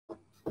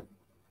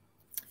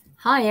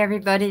Hi,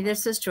 everybody.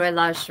 This is Joy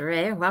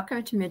Lingerie.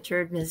 Welcome to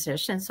Matured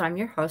Musicians. I'm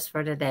your host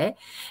for today.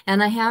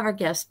 And I have our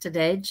guest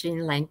today,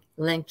 Jean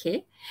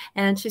Lenke,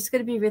 and she's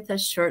going to be with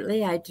us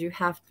shortly. I do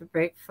have to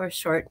break for a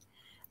short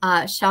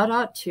shout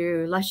out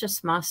to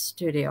lyrcist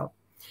Studio.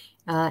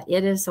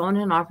 It is owned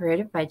and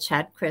operated by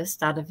Chad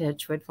Quist out of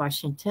Edgewood,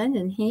 Washington,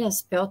 and he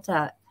has built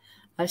a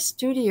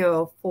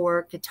studio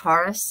for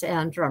guitarists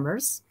and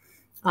drummers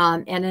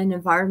and an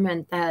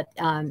environment that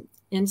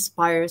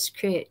inspires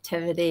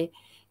creativity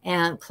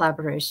and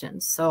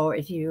collaboration. So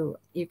if you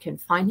can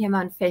find him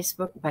on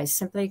Facebook by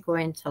simply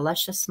going to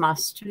Luscious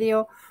Moss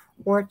Studio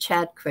or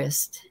Chad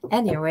Quist.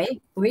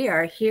 Anyway, we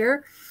are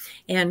here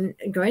and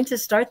going to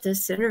start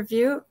this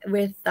interview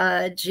with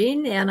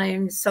Jean, and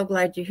I'm so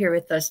glad you're here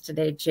with us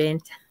today, Jean.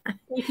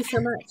 Thank you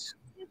so much.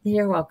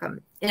 You're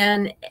welcome.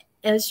 And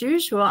as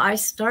usual, I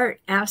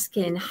start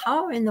asking,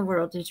 how in the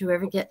world did you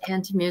ever get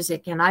into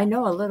music? And I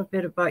know a little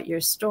bit about your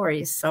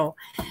story, so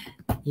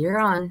you're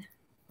on.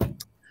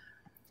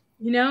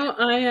 You know,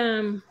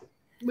 I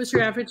was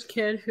your average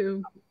kid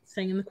who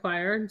sang in the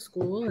choir in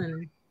school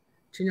and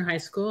junior high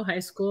school,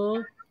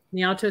 in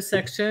the alto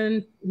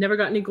section, never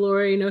got any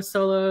glory, no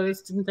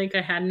solos, didn't think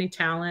I had any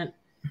talent.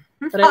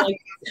 But I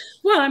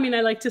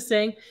like to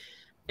sing.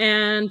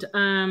 And,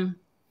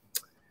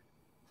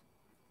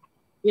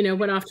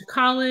 went off to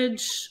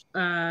college,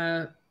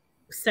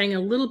 sang a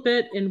little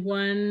bit in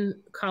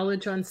one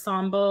college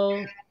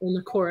ensemble in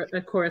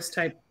a chorus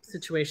type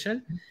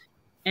situation.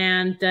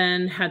 And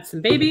then had some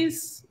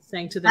babies,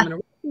 sang to them in a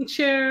rocking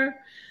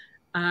chair.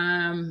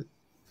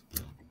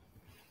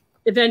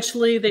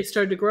 Eventually, they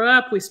started to grow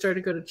up. We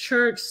started to go to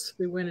church.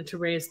 We wanted to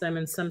raise them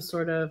in some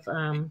sort of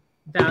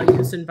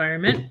values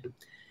environment.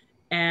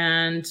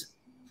 And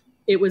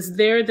it was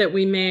there that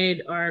we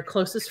made our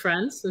closest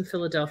friends in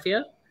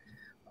Philadelphia,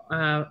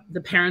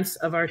 the parents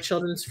of our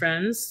children's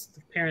friends,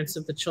 the parents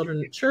of the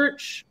children at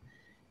church.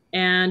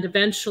 And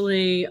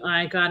eventually,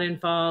 I got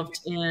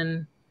involved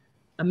in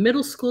a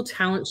middle school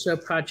talent show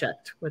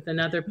project with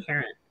another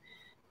parent.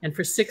 And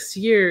for 6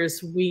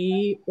 years,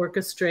 we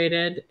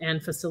orchestrated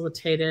and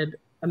facilitated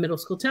a middle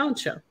school talent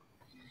show.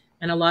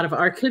 And a lot of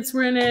our kids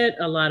were in it.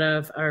 A lot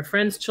of our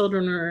friends'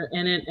 children were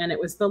in it. And it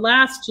was the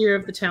last year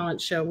of the talent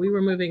show. We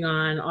were moving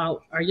on.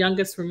 All our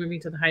youngest were moving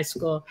to the high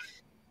school.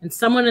 And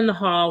someone in the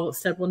hall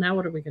said, well, now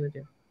what are we going to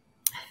do?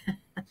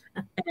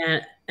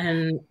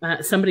 And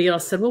somebody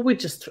else said, well, we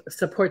just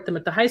support them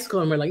at the high school.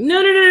 And we're like, no,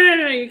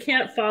 you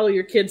can't follow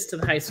your kids to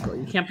the high school.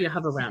 You can't be a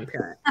hover round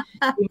parent.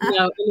 Even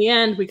though in the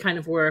end, we kind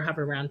of were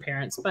hover round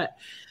parents. But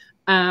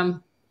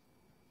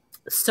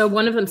so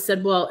one of them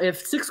said, well,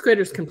 if sixth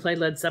graders can play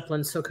Led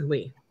Zeppelin, so can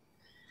we.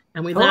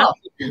 And we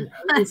laughed. And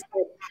he said,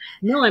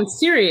 no, I'm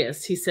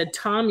serious. He said,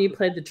 Tom, you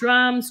played the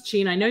drums.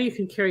 Jean, I know you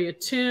can carry a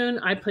tune.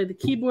 I play the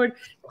keyboard.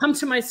 Come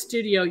to my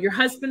studio. Your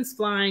husband's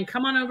flying.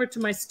 Come on over to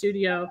my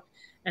studio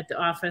at the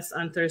office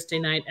on Thursday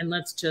night, and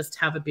let's just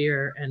have a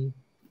beer and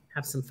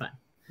have some fun.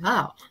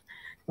 Wow.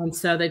 And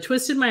so they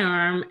twisted my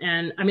arm,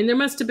 and I mean, there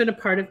must have been a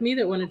part of me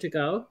that wanted to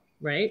go,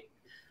 right?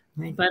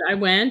 But I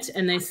went,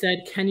 and they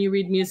said, can you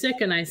read music?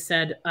 And I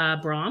said,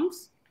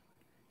 Brahms.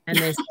 And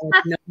they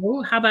said,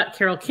 no, how about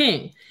Carole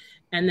King?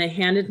 And they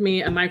handed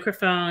me a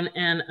microphone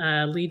and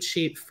a lead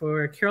sheet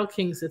for Carole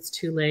King's It's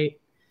Too Late.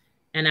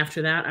 And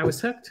after that, I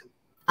was hooked.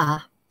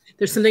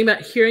 There's something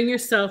about hearing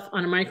yourself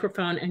on a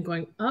microphone and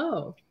going,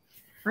 oh,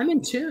 I'm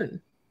in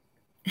tune.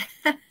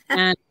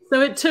 And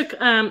so it took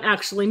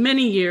actually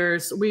many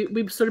years.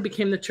 We sort of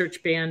became the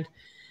church band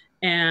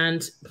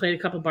and played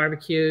a couple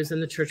barbecues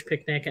and the church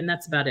picnic, and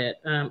that's about it.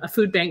 A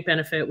food bank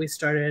benefit we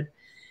started.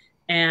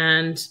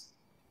 And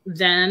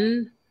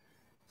then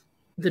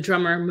the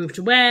drummer moved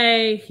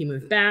away. He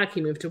moved back.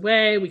 He moved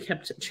away. We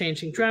kept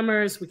changing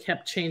drummers. We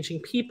kept changing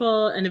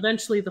people. And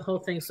eventually the whole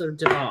thing sort of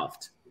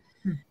devolved.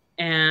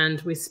 And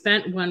we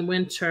spent one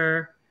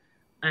winter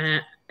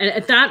and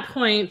at that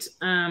point,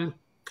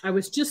 I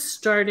was just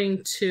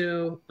starting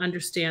to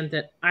understand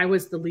that I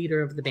was the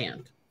leader of the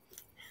band,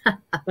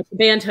 but the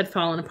band had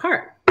fallen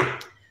apart.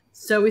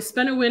 So we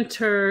spent a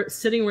winter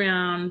sitting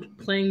around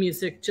playing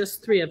music,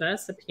 just three of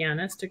us, a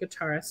pianist, a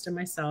guitarist, and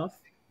myself.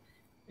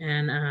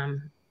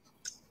 And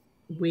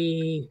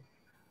we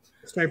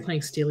started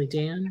playing Steely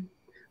Dan.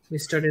 We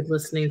started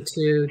listening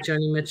to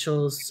Joni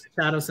Mitchell's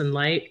Shadows and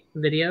Light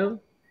video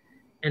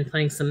and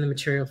playing some of the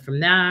material from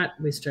that.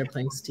 We started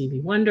playing Stevie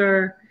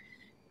Wonder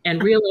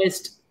and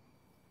realized,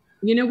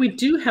 we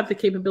do have the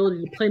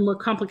capability to play more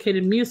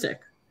complicated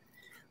music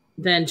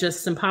than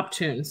just some pop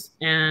tunes.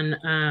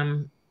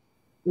 And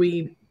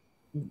we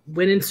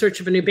went in search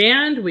of a new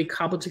band. We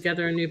cobbled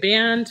together a new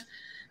band,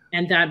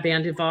 and that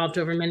band evolved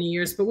over many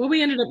years. But what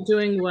we ended up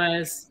doing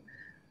was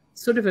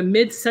sort of a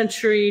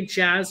mid-century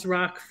jazz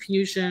rock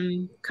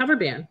fusion cover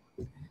band.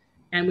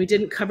 And we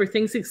didn't cover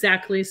things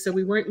exactly, so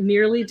we weren't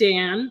nearly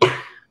Dan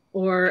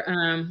or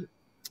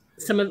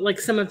some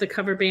of the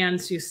cover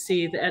bands you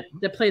see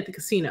that play at the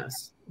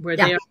casinos, where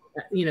they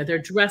are, they're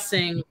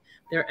dressing,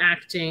 they're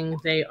acting,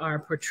 they are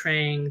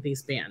portraying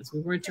these bands.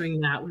 We weren't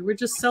doing that. We were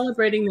just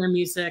celebrating their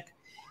music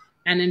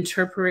and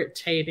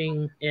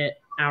interpreting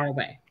it hour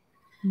away.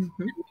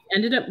 Mm-hmm.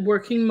 Ended up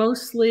working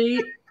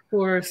mostly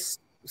for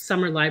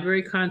summer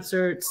library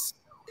concerts,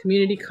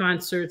 community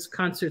concerts,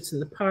 concerts in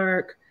the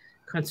park,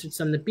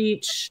 concerts on the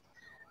beach,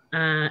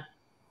 and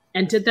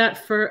did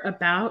that for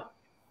about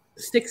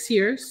 6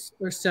 years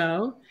or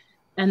so.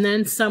 And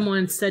then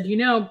someone said, you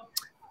know,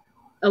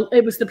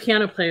 it was the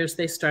piano players,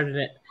 they started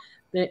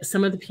it.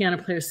 Some of the piano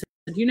players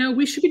said, you know,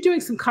 we should be doing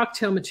some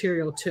cocktail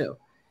material too.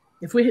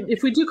 If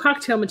we do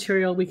cocktail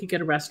material, we could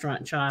get a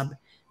restaurant job.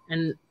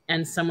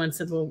 And someone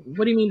said, well,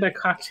 what do you mean by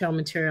cocktail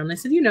material? And they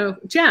said, you know,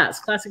 jazz,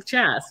 classic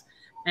jazz.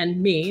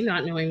 And me,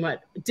 not knowing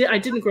what, I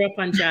didn't grow up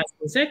on jazz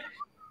music,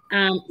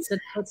 said,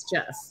 what's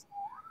jazz?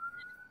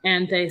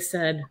 And they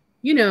said,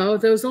 you know,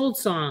 those old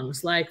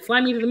songs like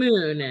Fly Me to the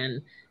Moon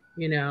and,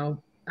 you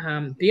know,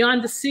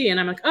 Beyond the Sea. And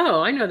I'm like,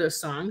 oh, I know those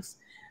songs.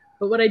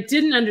 But what I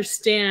didn't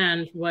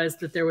understand was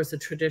that there was a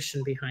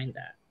tradition behind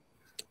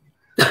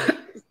that.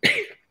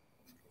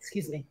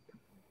 Excuse me.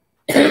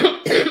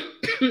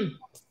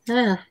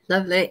 Ah,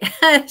 lovely.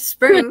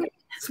 Spring.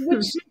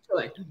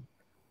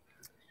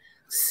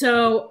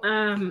 So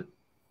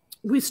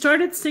we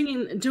started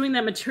doing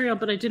that material,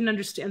 but I didn't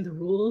understand the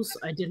rules.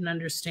 I didn't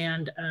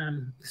understand,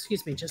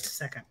 excuse me, just a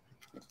second.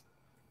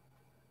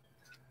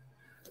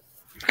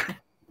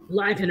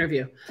 Live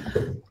interview.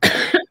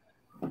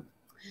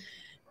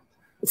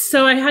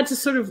 So I had to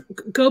sort of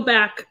go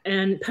back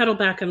and pedal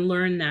back and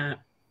learn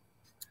that.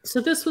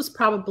 So this was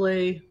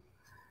probably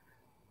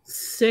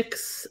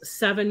 6,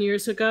 7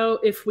 years ago,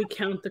 if we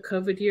count the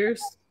COVID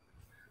years,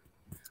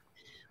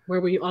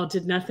 where we all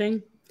did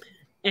nothing.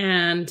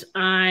 And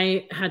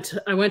I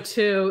went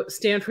to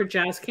Stanford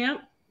Jazz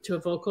Camp, to a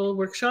vocal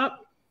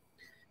workshop,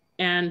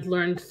 and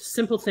learned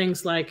simple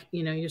things like,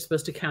 you know, you're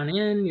supposed to count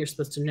in, you're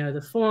supposed to know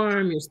the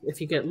form. If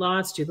you get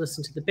lost, you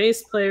listen to the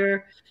bass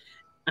player,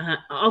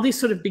 all these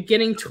sort of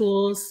beginning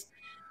tools.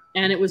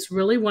 And it was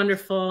really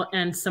wonderful.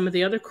 And some of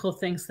the other cool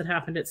things that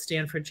happened at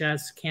Stanford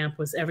Jazz Camp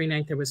was every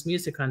night there was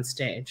music on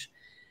stage.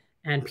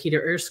 And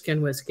Peter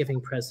Erskine was giving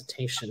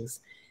presentations.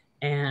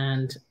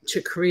 And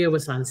Chick Corea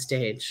was on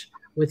stage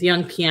with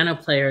young piano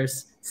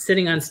players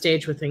sitting on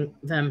stage with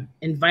them,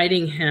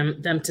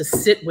 inviting them to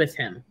sit with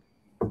him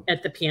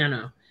at the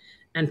piano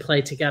and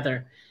play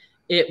together.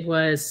 It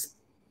was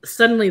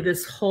suddenly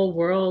this whole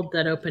world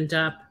that opened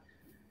up.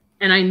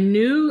 And I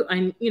knew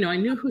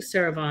who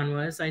Sarah Vaughan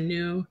was. I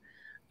knew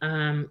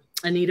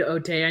Anita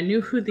O'Day. I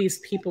knew who these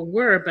people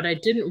were, but I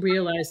didn't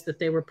realize that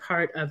they were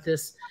part of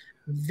this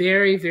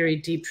very, very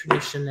deep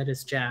tradition that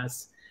is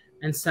jazz.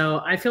 And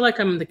so I feel like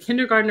I'm the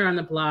kindergartner on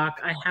the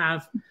block. I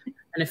have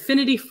an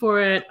affinity for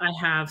it. I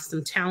have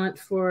some talent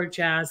for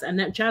jazz, and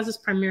that jazz is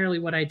primarily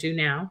what I do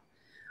now.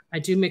 I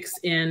do mix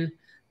in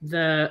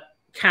the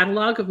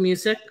catalog of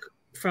music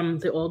from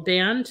the old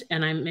band,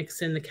 and I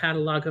mix in the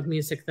catalog of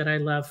music that I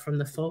love from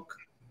the folk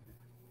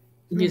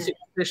music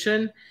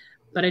tradition.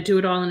 But I do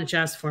it all in a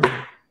jazz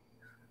format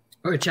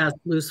or a jazz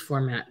blues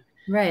format.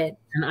 Right.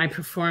 And I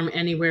perform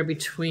anywhere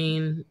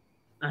between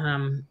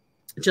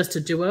just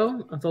a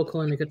duo, a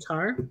vocal and a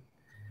guitar,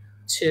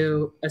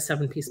 to a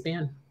 7-piece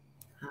band.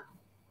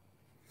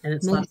 And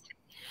it's lots.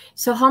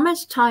 So how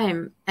much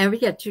time, and we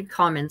get 2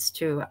 comments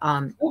too.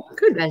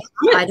 Good. I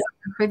don't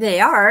know who they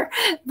are,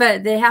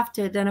 but they have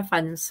to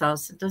identify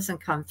themselves. It doesn't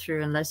come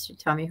through unless you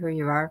tell me who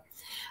you are.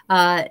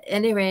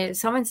 Anyway,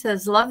 someone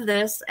says, love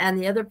this. And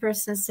the other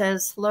person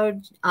says, hello,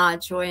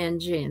 Joy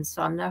and Jean.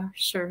 So I'm not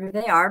sure who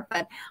they are,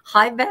 but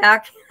hi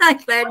back. I'm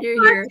glad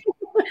you're here.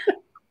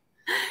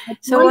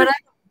 So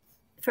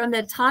from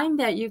the time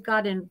that you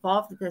got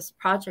involved with this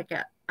project,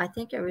 I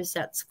think it was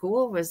at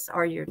school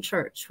or your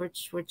church,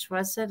 which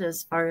was it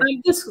as far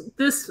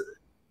as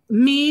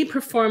me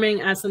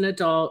performing as an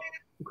adult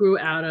grew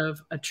out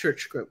of a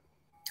church group.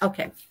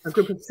 Okay. A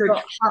group of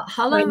church. So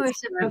how long was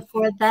it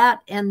before that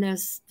and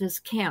this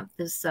camp,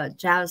 this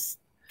jazz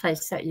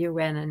place that you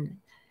went and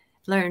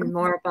learned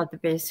more about the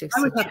basics?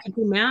 I would have to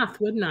do math,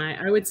 wouldn't I?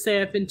 I would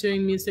say I've been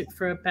doing music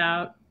for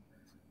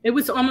it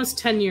was almost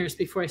 10 years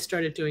before I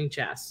started doing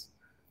jazz.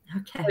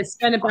 Okay. I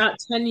spent about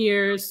 10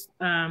 years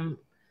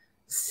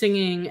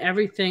singing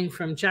everything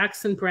from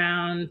Jackson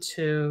Browne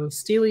to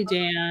Steely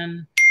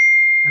Dan,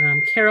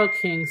 Carole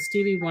King,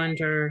 Stevie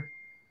Wonder,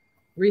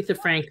 Aretha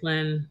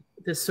Franklin,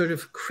 this sort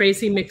of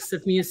crazy mix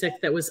of music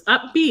that was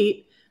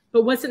upbeat,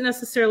 but wasn't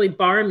necessarily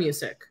bar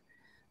music.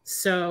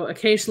 So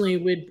occasionally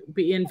we'd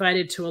be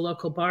invited to a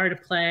local bar to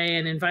play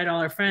and invite all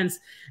our friends.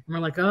 And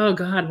we're like, oh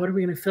God, what are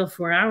we going to fill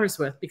 4 hours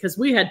with? Because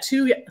we had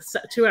 2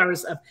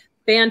 hours of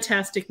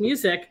fantastic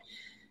music,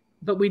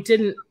 but we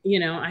didn't,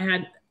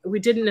 we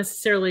didn't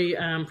necessarily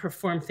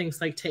perform things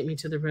like Take Me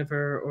to the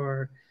River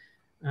or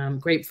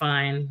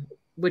Grapevine,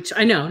 which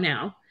I know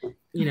now,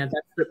 that's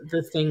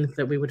the thing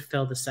that we would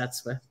fill the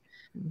sets with.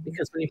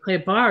 Because when you play a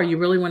bar, you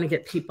really want to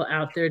get people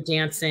out there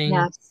dancing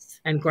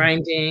and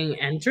grinding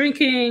and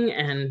drinking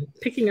and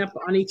picking up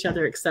on each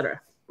other,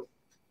 etc.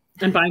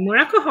 And buying more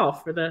alcohol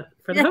for the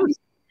host.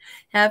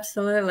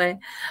 Absolutely.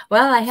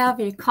 Well, I have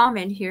a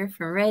comment here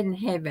from Raiden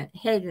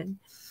Hayden.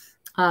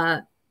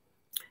 And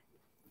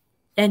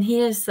And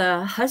he is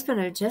the husband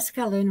of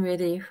Jessica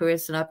Lunwitty, who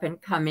is an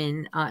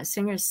up-and-coming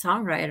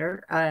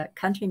singer-songwriter,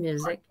 country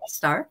music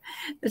star,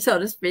 so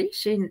to speak.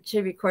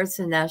 She records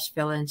in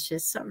Nashville, and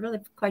she's really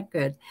quite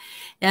good.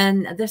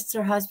 And this is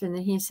her husband,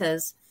 and he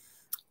says,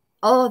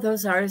 "Oh,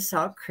 those artists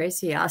are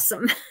crazy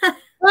awesome."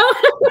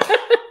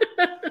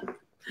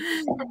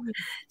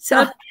 So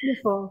that's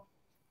beautiful.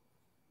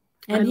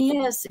 And he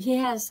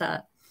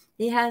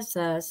has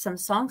some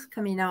songs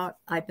coming out,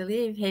 I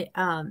believe.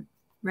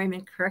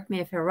 Raymond, correct me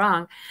if you're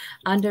wrong,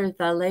 under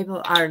the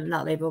label, or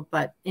not label,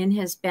 but in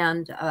his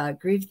band,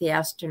 Grieve the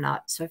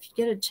Astronaut. So if you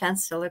get a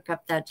chance to look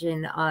up that,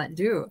 Jean,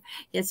 do.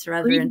 It's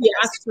rather Grieve the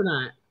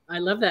Astronaut. I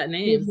love that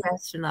name. Grieve the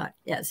Astronaut.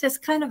 Yes, it's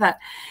kind of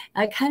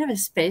a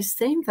space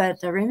theme, but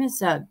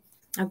Raymond's a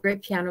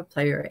great piano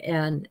player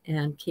and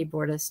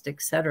keyboardist,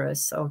 etc.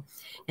 So,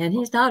 and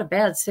he's not a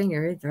bad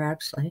singer either,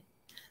 actually.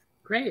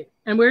 Great.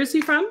 And where is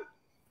he from?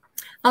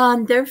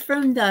 They're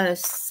from the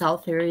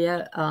South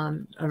area,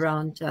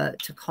 around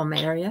Tacoma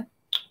area.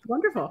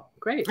 Wonderful.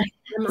 Great.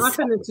 I'm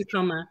often in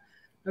Tacoma.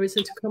 I was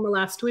in Tacoma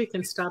last week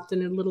and stopped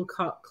in a little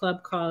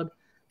club called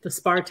the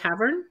Spar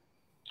Tavern.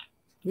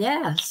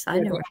 Yes, I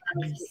know.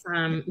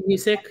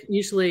 Music,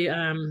 usually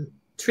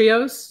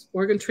trios,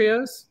 organ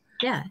trios.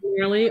 Yeah.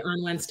 Early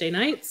on Wednesday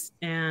nights.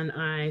 And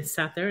I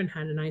sat there and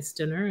had a nice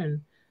dinner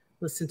and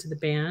listened to the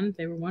band.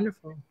 They were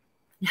wonderful.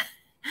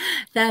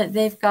 That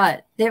they've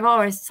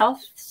always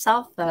south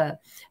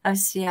of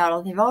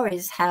Seattle. They've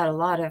always had a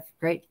lot of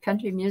great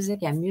country music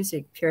and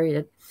music.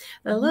 Period.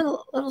 A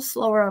little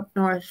slower up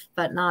north,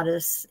 but not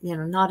as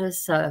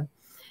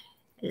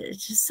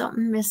it's just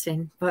something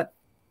missing. But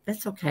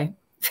that's okay.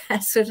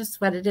 That's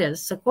just what it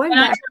is. So going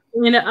back,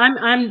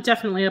 I'm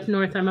definitely up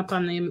north. I'm up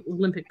on the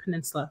Olympic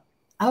Peninsula.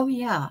 Oh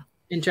yeah,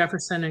 in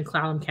Jefferson and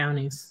Clallam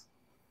counties.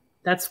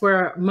 That's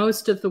where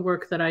most of the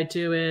work that I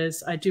do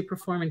is. I do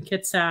perform in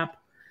Kitsap.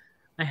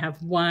 I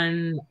have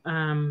one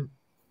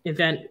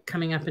event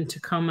coming up in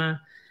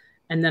Tacoma,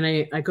 and then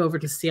I go over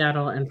to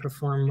Seattle and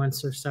perform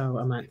once or so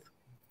a month.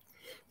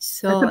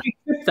 So that's a big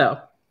trip, though.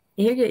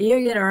 You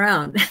get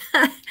around.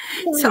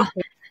 So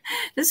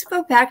let's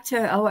go back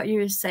to what you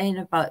were saying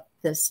about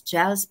this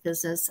jazz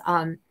business.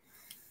 I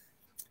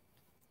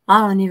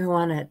don't even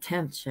want to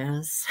attempt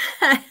jazz.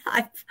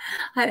 I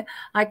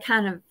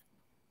kind of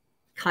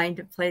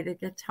play the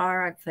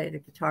guitar. I play the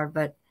guitar,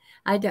 but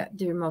I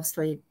do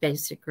mostly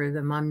basic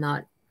rhythm. I'm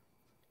not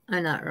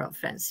real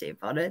fancy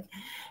about it.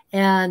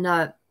 And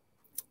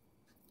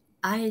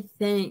I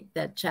think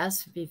that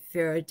jazz would be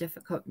very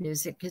difficult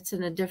music. It's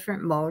in a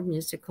different mode,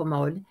 musical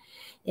mode.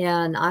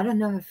 And I don't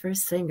know the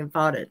first thing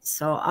about it.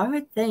 So I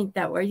would think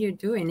that what you're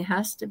doing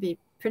has to be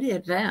pretty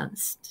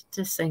advanced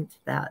to sing to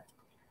that.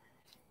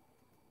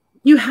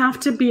 You have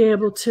to be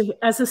able to,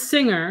 as a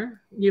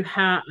singer,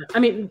 I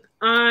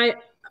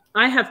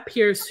have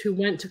peers who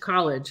went to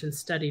college and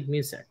studied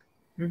music.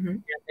 Mm-hmm.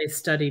 And they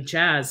study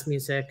jazz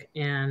music,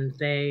 and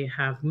they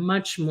have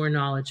much more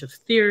knowledge of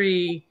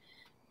theory.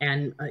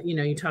 And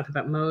you talk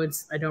about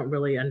modes. I don't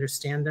really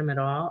understand them at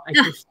all.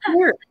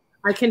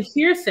 I can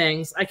hear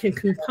things. I can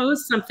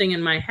compose something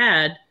in my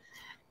head,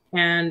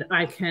 and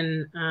I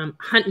can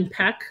hunt and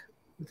peck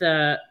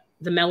the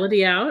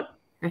melody out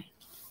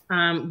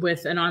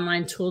with an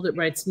online tool that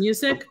writes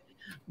music.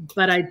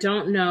 But I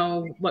don't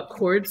know what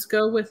chords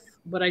go with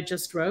what I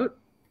just wrote.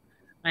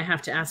 I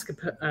have to ask a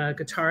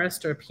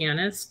guitarist or a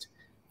pianist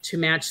to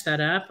match that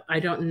up.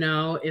 I don't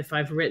know if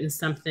I've written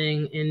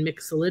something in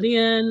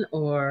Mixolydian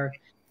or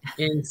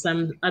in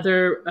some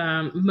other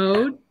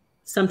mode.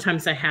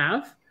 Sometimes I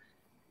have,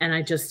 and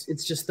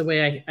it's just the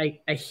way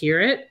I hear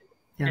it.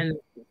 Yeah. And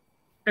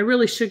I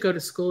really should go to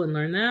school and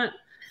learn that.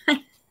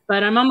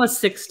 But I'm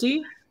almost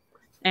 60,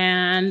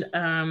 and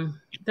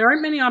there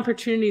aren't many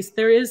opportunities.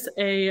 There is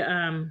a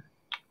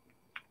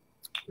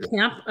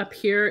camp up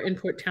here in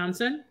Port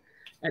Townsend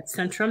at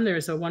Centrum.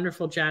 There's a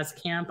wonderful jazz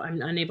camp.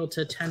 I'm unable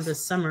to attend this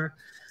summer,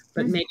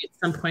 but maybe at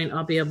some point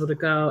I'll be able to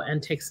go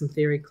and take some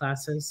theory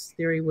classes.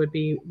 Theory would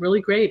be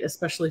really great,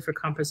 especially for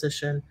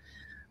composition.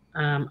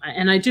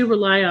 And I do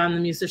rely on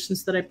the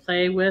musicians that I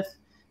play with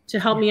to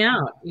help me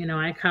out.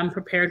 I come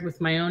prepared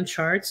with my own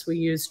charts. We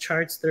use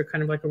charts that are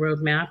kind of like a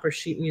roadmap or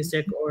sheet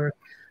music or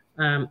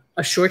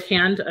a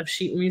shorthand of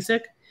sheet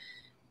music.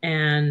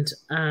 And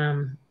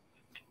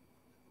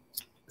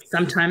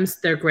sometimes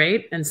they're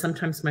great, and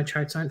sometimes my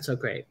charts aren't so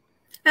great.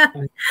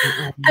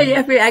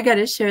 I got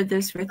to share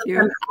this with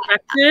you.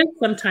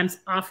 Sometimes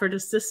offered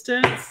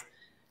assistance.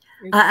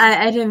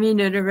 I didn't mean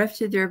to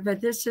interrupt you there,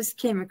 but this just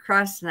came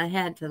across and I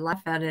had to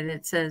laugh at it.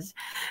 It says,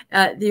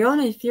 the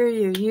only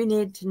theory you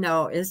need to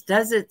know is,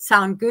 does it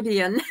sound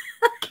Goodian?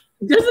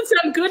 Does it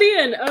sound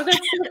Goodian? Oh, that's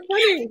so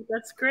funny.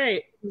 That's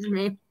great.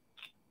 Me.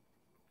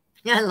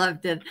 Yeah, I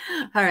loved it.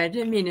 All right, I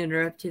didn't mean to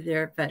interrupt you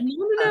there, but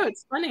no,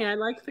 it's funny. I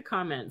like the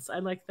comments. I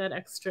like that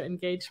extra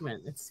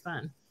engagement. It's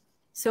fun.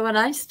 So when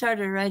I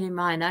started writing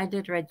mine, I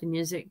did write the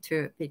music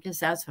to it because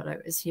that's what I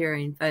was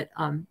hearing. But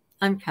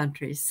I'm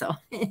country, so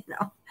it's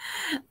not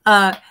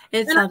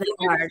that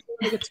hard.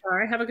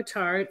 I have a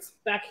guitar. It's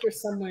back here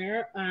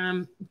somewhere.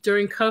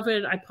 During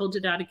COVID, I pulled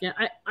it out again.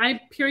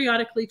 I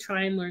periodically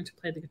try and learn to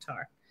play the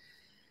guitar.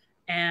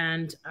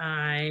 And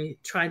I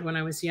tried when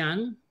I was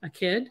young, a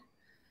kid,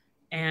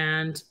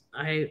 and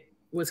I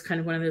was kind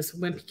of one of those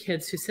wimpy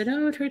kids who said,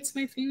 "Oh, it hurts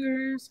my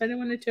fingers. I don't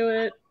want to do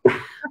it."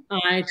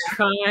 I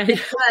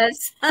tried.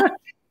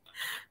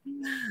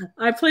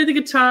 I played the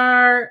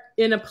guitar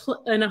in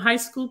a high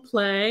school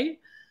play.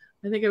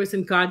 I think I was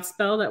in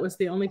Godspell. That was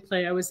the only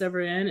play I was ever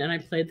in, and I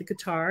played the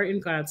guitar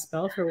in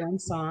Godspell for one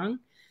song.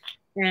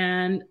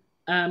 And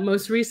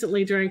most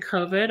recently during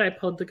COVID, I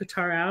pulled the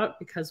guitar out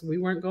because we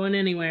weren't going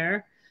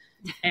anywhere,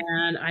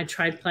 and I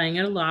tried playing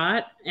it a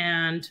lot.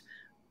 And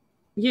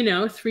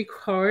 3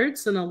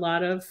 chords and a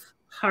lot of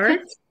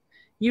heart,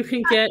 you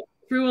can get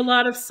through a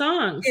lot of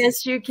songs.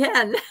 Yes, you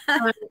can.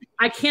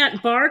 I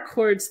can't bar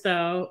chords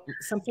though.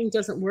 Something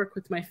doesn't work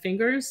with my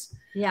fingers.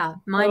 Yeah,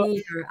 mine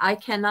either. I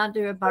cannot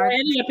do a bar. I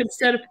ended up,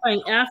 instead of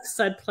playing Fs,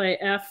 I'd play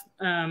F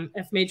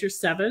major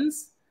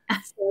 7s.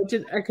 So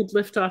I could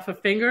lift off a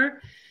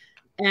finger.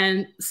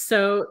 And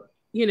so,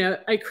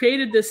 I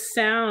created this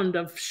sound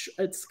of,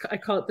 I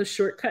call it the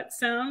shortcut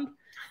sound.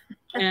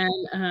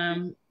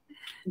 And,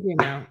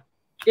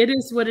 it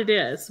is what it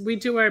is. We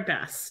do our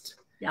best.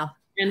 Yeah.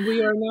 And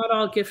we are not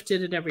all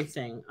gifted at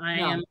everything. I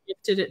am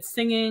gifted at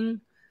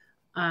singing.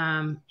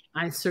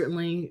 I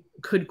certainly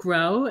could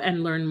grow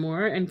and learn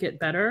more and get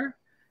better,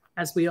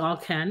 as we all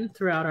can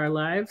throughout our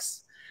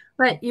lives.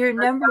 But your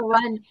number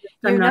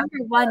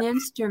one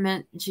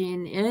instrument,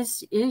 Jean,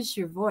 is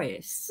your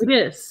voice. It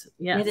is,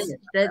 yes. It is.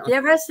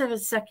 The rest of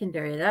it's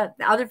secondary. That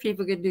other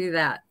people could do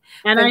that.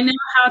 And I know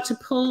how to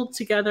pull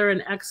together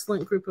an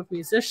excellent group of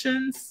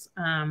musicians.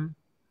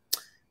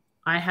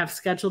 I have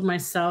scheduled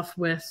myself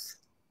with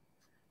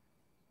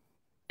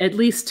at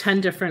least 10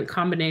 different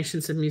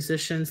combinations of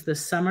musicians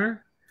this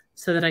summer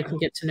so that I can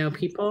get to know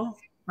people.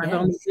 Yes. I've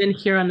only been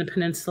here on the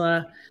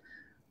peninsula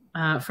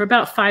for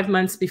about 5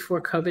 months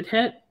before COVID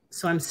hit.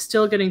 So I'm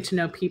still getting to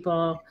know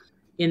people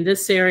in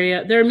this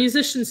area. There are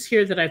musicians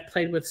here that I've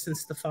played with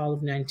since the fall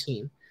of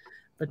 19,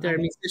 but there are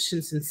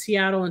musicians in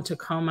Seattle and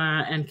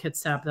Tacoma and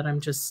Kitsap that I'm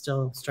just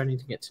still starting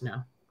to get to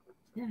know.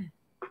 Yeah.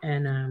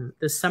 And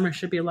this summer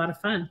should be a lot of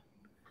fun.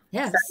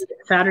 Yes.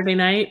 Saturday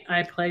night,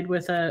 I played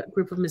with a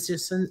group of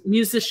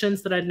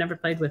musicians that I'd never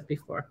played with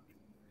before.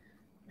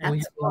 And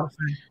That's cool.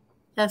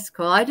 That's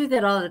cool. I do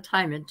that all the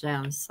time at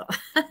jams. So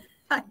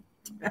I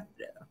don't know.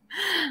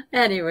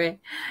 Anyway,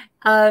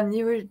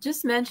 you were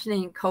just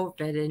mentioning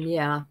COVID, and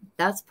yeah,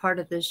 that's part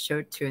of this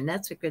show too, and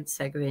that's a good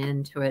segue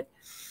into it.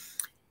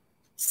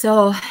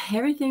 So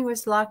everything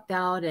was locked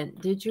out, and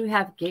did you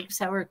have gigs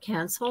that were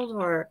canceled,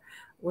 or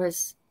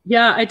was?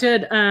 Yeah, I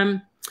did.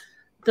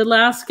 The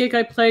last gig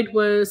I played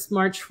was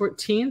March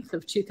 14th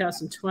of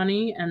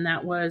 2020,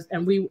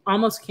 and we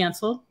almost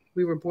canceled.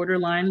 We were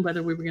borderline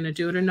whether we were going to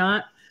do it or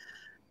not,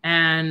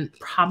 and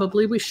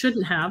probably we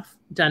shouldn't have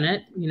done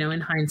it, in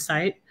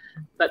hindsight.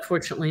 But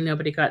fortunately,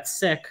 nobody got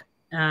sick.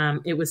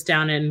 It was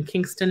down in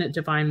Kingston at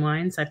Divine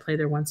Wines. I play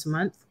there once a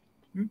month.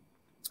 Mm-hmm.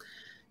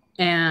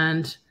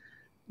 And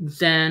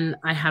then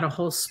I had a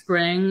whole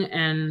spring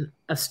and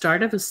a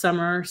start of a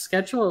summer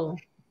schedule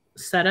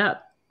set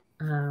up,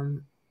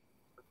 and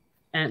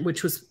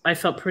which was, I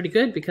felt pretty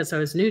good because I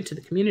was new to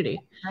the community.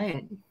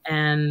 Right.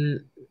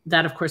 And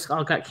that, of course,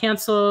 all got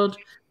canceled.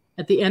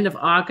 At the end of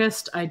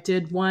August, I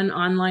did one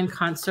online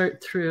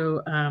concert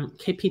through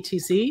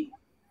KPTZ.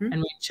 And we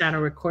had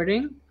shadow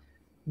recording.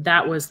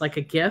 That was like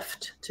a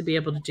gift to be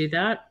able to do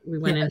that. We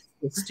went into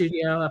the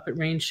studio up at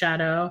Rain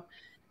Shadow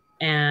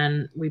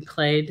and we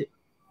played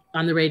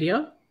on the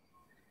radio.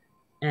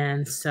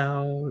 And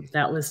so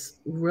that was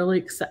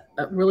really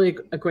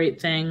a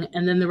great thing.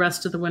 And then the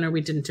rest of the winter,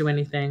 we didn't do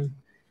anything.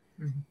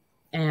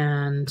 Mm-hmm.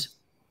 And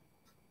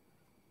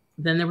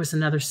then there was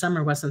another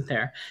summer, wasn't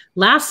there?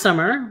 Last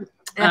summer,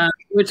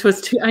 which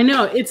was I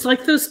know, it's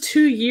like those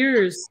 2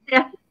 years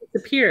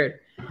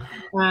disappeared.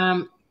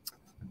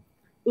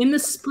 In the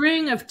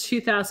spring of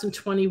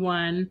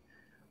 2021,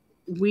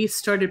 we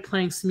started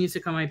playing some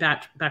music on my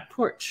back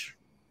porch.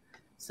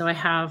 So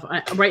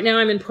right now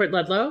I'm in Port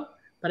Ludlow,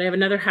 but I have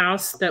another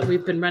house that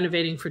we've been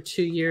renovating for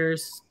 2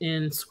 years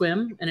in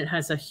Swim, and it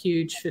has a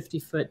huge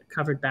 50-foot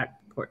covered back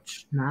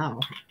porch. Wow.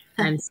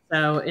 And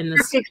so in the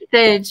perfect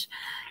stage.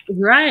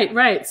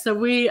 Right. So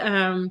we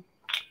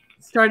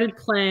started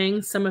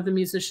playing some of the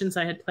musicians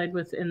I had played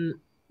with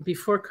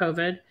before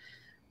COVID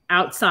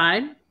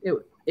outside.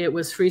 It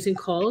was freezing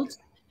cold.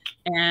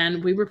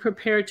 And we were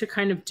prepared to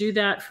kind of do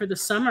that for the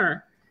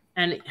summer,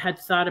 and had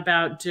thought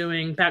about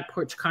doing back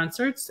porch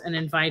concerts and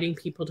inviting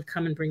people to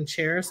come and bring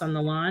chairs on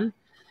the lawn.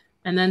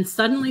 And then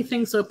suddenly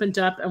things opened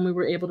up and we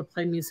were able to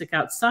play music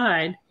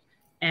outside.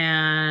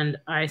 And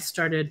I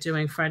started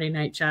doing Friday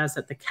night jazz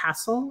at the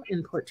Castle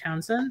in Port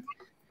Townsend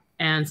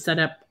and set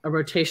up a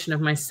rotation of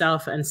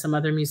myself and some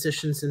other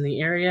musicians in the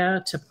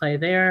area to play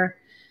there.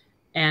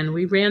 And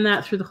we ran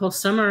that through the whole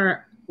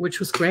summer, which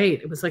was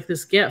great. It was like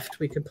this gift.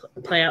 We could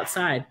play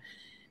outside.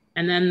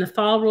 And then the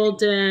fall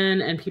rolled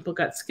in and people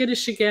got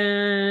skittish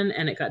again,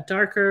 and it got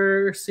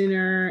darker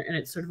sooner, and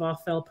it sort of all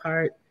fell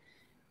apart.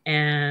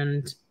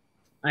 And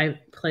I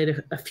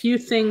played a few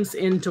things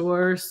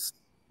indoors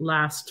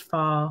last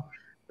fall,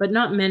 but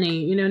not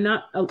many. You know,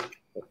 not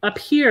up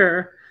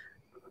here.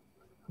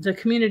 The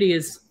community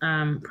is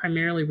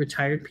primarily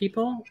retired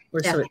people,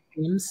 or so it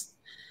seems,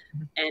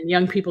 and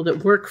young people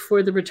that work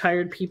for the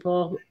retired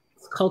people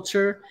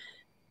culture.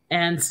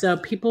 And so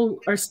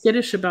people are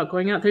skittish about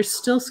going out. They're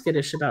still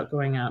skittish about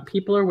going out.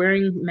 People are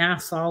wearing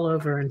masks all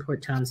over in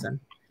Port Townsend.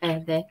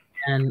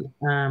 And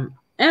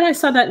I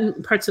saw that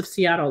in parts of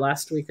Seattle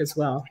last week as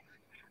well.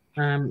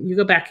 You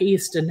go back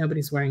east and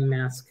nobody's wearing a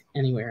mask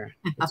anywhere.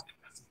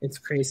 It's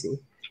crazy.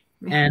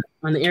 And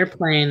on the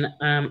airplane,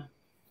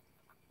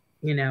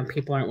 you know,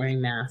 people aren't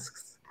wearing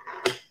masks.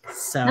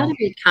 So that'd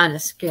be kind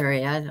of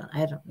scary. I don't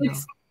know.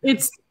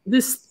 It's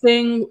this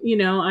thing, you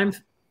know,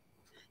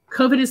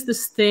 COVID is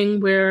this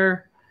thing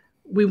where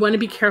we want to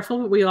be careful,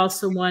 but we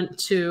also want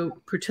to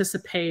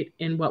participate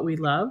in what we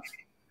love.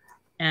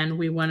 And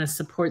we want to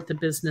support the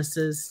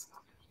businesses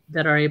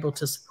that are able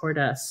to support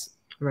us.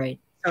 Right.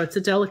 So it's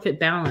a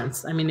delicate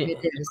balance. I mean, if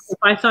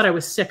I thought I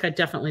was sick, I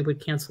definitely would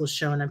cancel a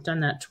show. And I've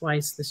done that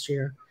twice this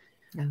year,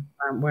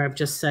 where I've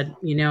just said,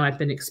 you know, I've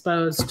been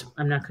exposed.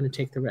 I'm not going to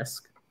take the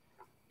risk.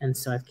 And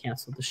so I've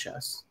canceled the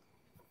shows.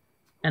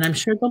 And I'm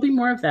sure there'll be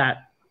more of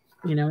that.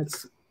 You know,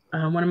 it's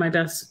one of my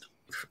best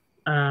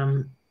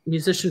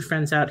musician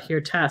friends out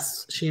here,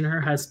 Tess, she and her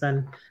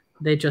husband,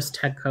 they just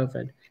had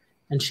COVID.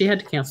 And she had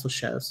to cancel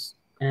shows.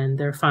 And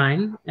they're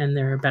fine. And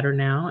they're better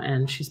now.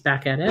 And she's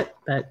back at it.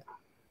 But,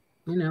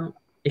 you know,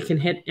 it can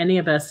hit any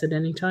of us at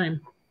any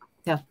time.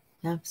 Yeah,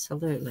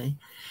 absolutely.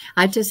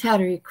 I just had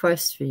a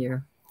request for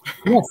you.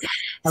 Yes.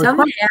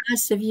 Somebody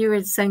asked if you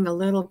would sing a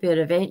little bit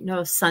of Ain't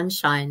No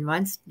Sunshine.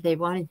 Once they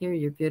want to hear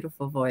your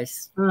beautiful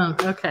voice. Oh,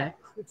 okay.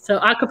 So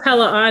a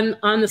cappella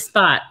on the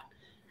spot.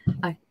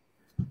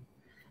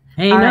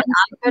 Ain't right, no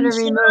I'm going to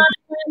remove.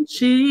 when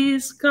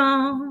she's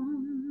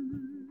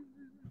gone.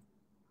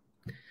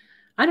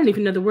 I don't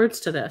even know the words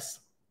to this.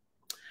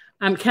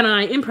 Can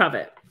I improv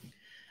it?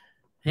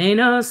 Ain't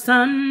no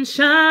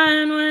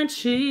sunshine when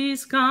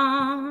she's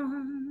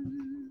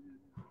gone,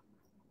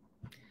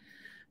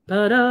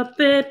 but a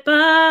bit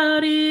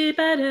body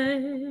better.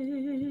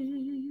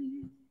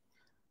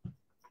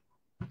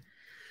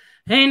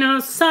 Ain't no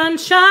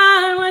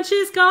sunshine when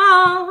she's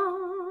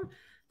gone.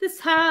 This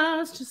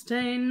house just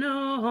ain't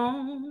no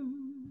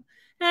home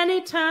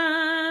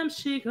anytime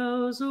she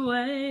goes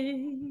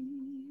away.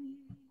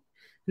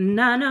 And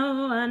I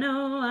know.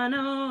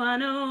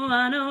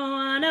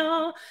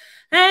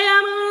 Hey,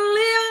 I'm gonna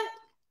leave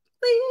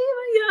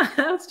it,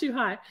 that's too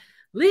high.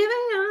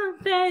 Leaving your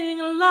thing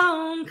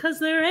alone, 'cause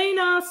there ain't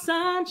no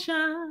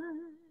sunshine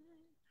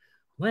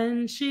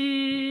when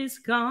she's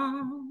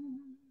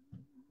gone.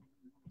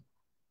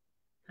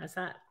 How's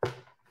that?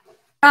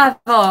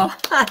 Bravo.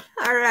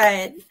 All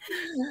right.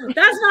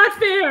 That's not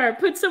fair.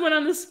 Put someone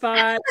on the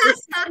spot.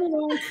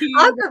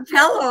 A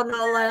cappella,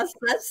 no less.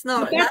 That's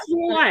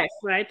real life,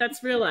 right?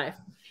 That's real life.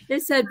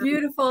 It's a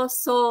beautiful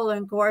soul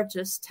and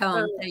gorgeous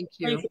tone. Thank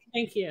you.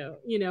 Thank you.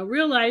 You know,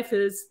 real life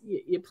is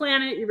you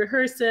plan it, you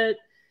rehearse it,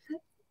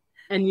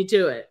 and you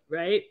do it,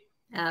 right?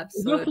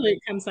 Absolutely. Hopefully it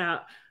comes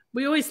out.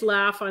 We always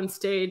laugh on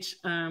stage.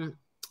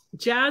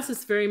 Jazz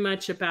is very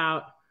much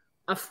about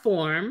a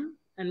form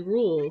and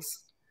rules,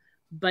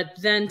 but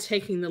then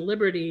taking the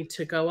liberty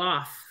to go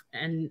off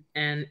and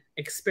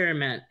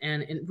experiment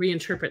and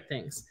reinterpret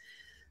things.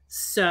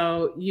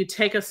 So you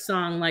take a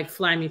song like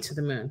Fly Me to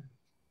the Moon.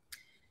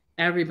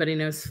 Everybody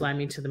knows Fly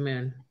Me to the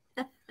Moon.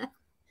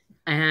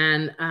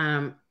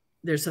 And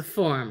there's a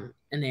form,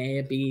 an A,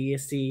 a B, a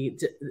C,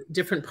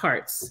 different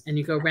parts. And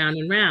you go round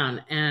and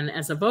round. And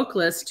as a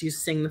vocalist, you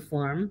sing the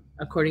form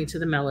according to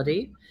the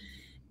melody.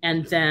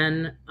 And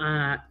then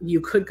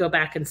you could go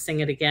back and sing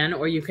it again,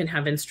 or you can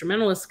have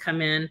instrumentalists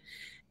come in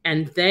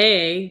and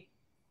they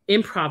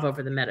improv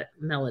over the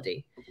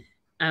melody.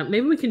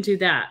 Maybe we can do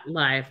that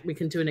live. We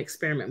can do an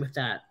experiment with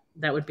that.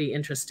 That would be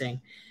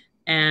interesting.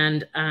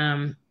 And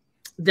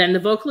then the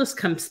vocalist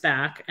comes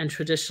back, and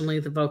traditionally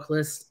the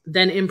vocalist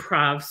then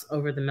improvs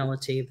over the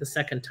melody the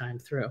second time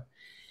through.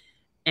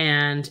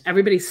 And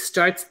everybody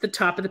starts at the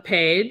top of the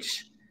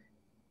page,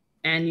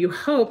 and you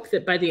hope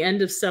that by the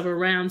end of several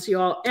rounds, you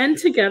all end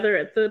together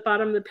at the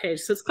bottom of the page.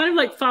 So it's kind of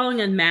like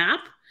following a map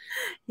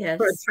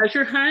for a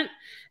treasure hunt.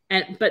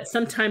 But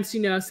sometimes,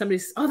 you know,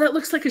 somebody's, oh, that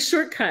looks like a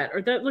shortcut,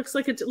 or that looks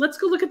like let's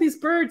go look at these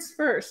birds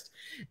first.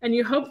 And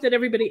you hope that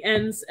everybody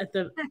ends at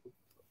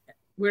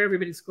where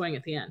everybody's going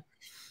at the end.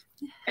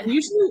 And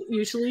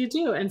usually you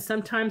do. And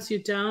sometimes you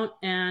don't.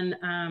 And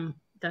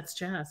that's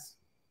jazz.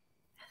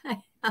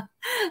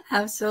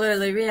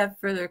 Absolutely. We have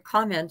further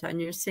comment on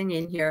your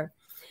singing here.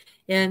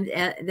 And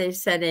they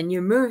said, and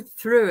you moved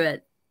through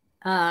it.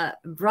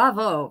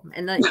 Bravo.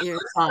 And that's your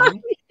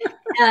song.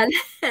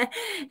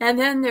 and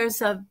then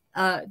there's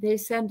they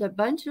send a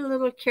bunch of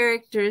little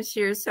characters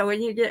here. So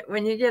when you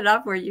get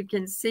up where you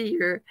can see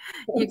you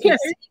can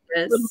see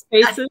this. Little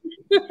faces.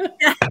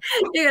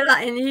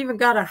 And you even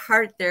got a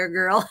heart there,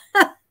 girl.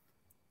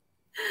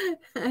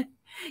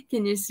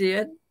 Can you see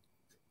it?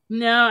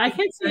 No, I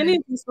can't see any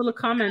of these little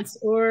comments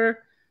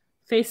or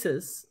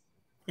faces.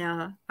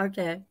 Yeah.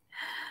 Okay.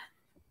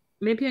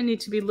 Maybe I need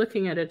to be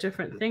looking at a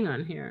different thing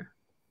on here.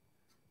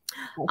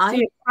 I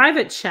see a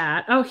private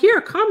chat. Oh, here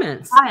are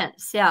comments.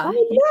 Comments, yeah.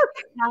 Oh,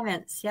 look.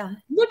 Comments, yeah.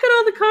 Look at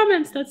all the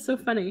comments. That's so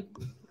funny.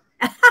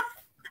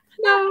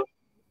 No.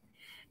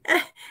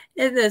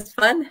 Isn't this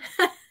fun?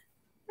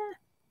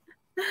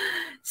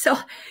 So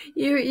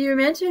you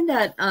mentioned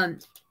that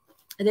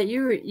that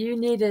you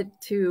needed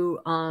to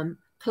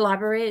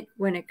collaborate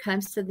when it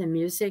comes to the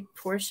music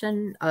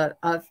portion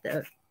of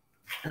the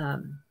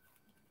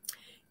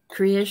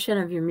creation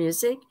of your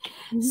music.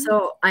 Mm-hmm.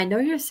 So I know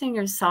you're a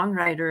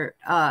singer-songwriter.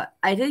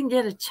 I didn't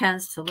get a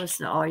chance to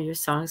listen to all your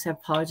songs. I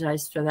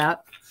apologize for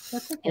that.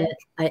 That's okay.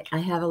 I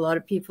have a lot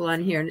of people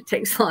on here and it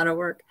takes a lot of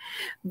work.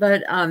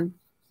 But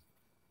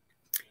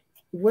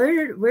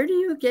where do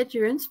you get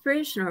your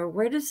inspiration, or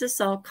where does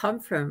this all come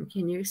from?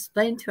 Can you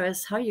explain to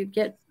us how you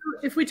get?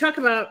 If we talk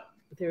about,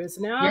 there is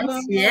an album.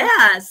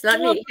 Yes. Let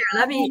me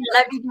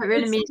get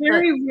rid of me.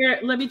 Very rare.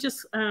 Let me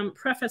just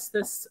preface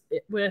this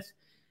with,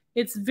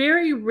 it's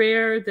very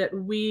rare that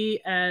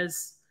we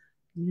as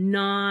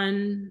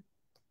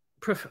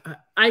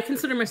I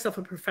consider myself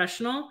a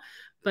professional,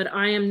 but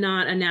I am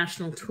not a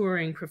national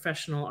touring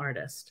professional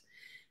artist.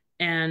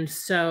 And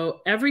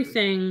so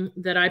everything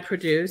that I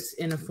produce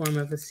in a form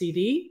of a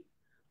CD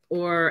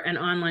or an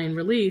online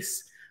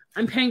release,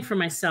 I'm paying for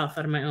myself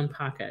out of my own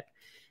pocket.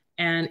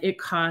 And it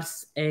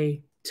costs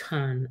a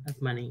ton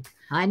of money.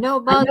 I know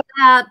about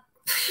that.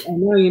 I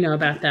know you know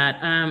about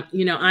that.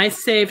 You know, I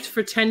saved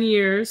for 10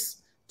 years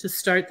to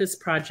start this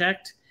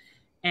project.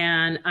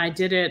 And I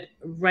did it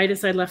right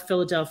as I left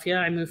Philadelphia.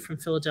 I moved from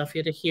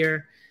Philadelphia to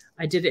here.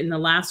 I did it in the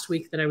last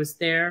week that I was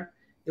there.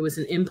 It was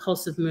an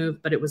impulsive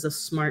move, but it was a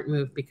smart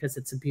move because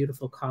it's a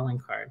beautiful calling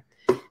card.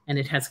 And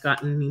it has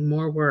gotten me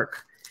more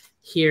work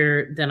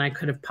here than I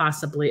could have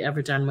possibly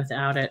ever done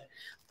without it.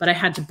 But I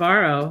had to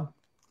borrow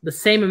the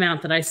same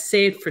amount that I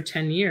saved for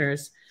 10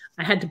 years.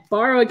 I had to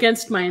borrow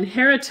against my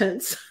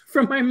inheritance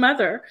from my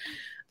mother.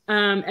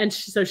 And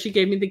so she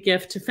gave me the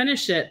gift to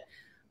finish it.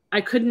 I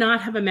could not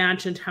have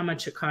imagined how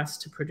much it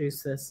costs to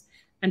produce this.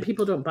 And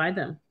people don't buy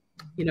them.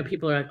 You know,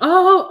 people are like,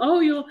 oh,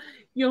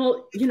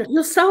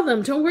 you'll sell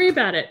them. Don't worry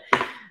about it.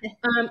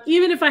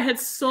 Even if I had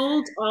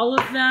sold all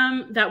of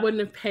them, that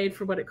wouldn't have paid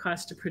for what it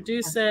cost to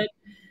produce it.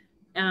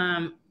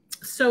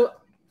 So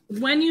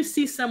when you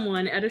see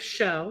someone at a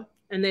show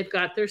and they've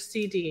got their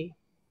CD,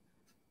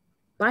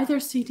 buy their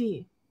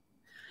CD.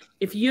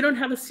 If you don't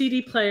have a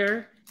CD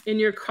player in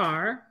your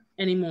car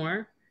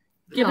anymore,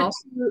 give it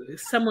to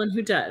someone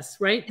who does,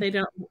 right?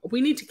 We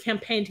need to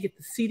campaign to get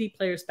the CD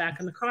players back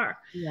in the car.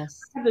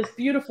 Yes. I have this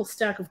beautiful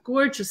stack of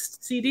gorgeous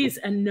CDs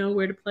and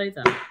nowhere to play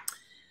them.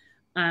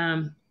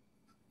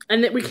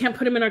 And that we can't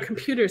put them in our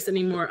computers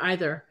anymore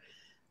either.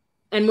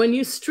 And when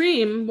you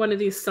stream one of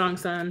these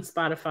songs on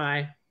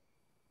Spotify,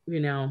 you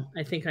know,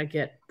 I think I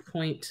get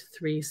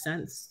 0.3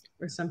 cents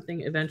or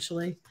something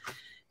eventually.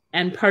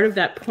 And part of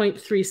that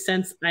 0.3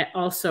 cents, I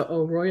also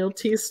owe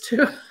royalties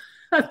to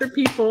other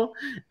people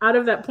out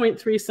of that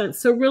 0.3 cents.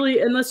 So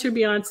really, unless you're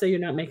Beyonce, you're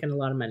not making a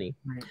lot of money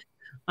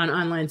on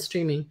online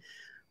streaming.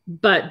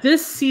 But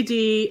this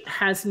CD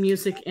has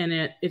music in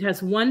it. It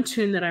has one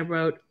tune that I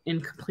wrote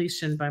in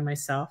completion by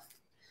myself.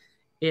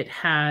 It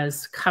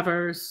has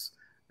covers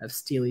of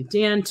Steely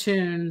Dan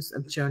tunes,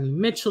 of Joni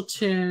Mitchell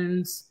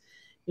tunes.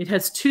 It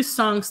has 2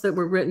 songs that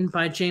were written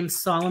by James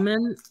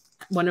Solomon,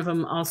 one of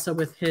them also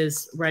with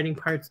his writing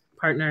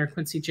partner,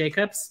 Quincy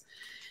Jacobs.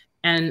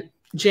 And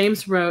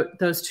James wrote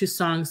those 2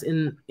 songs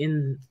in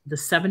the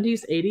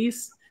 70s,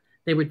 80s.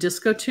 They were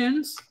disco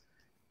tunes,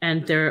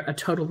 and they're a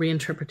total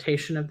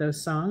reinterpretation of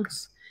those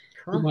songs.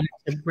 Cool. He wanted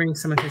to bring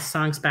some of his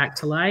songs back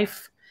to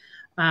life.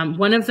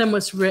 One of them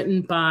was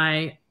written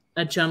by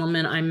a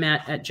gentleman I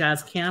met at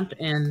jazz camp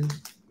in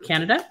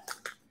Canada.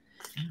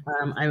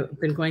 I've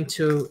been going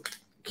to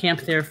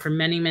camp there for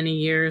many, many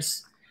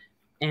years,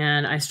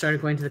 and I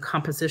started going to the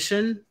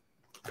composition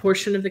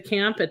portion of the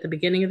camp at the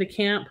beginning of the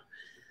camp,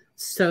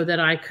 so that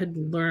I could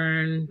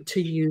learn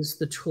to use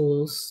the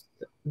tools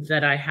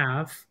that I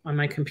have on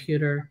my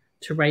computer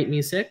to write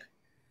music.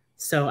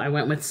 So I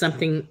went with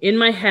something in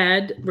my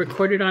head,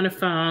 recorded on a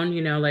phone,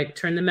 you know, like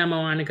turn the memo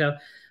on and go,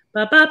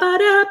 ba ba ba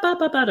da ba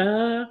ba ba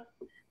da.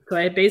 So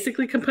I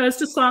basically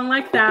composed a song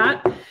like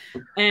that.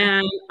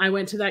 And I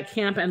went to that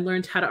camp and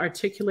learned how to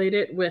articulate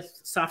it with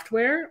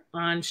software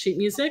on sheet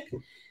music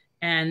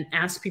and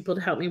asked people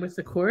to help me with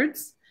the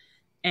chords.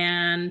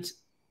 And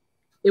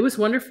it was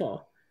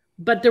wonderful.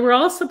 But there were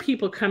also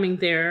people coming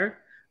there,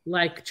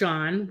 like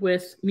John,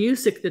 with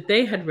music that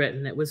they had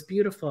written that was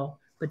beautiful,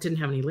 but didn't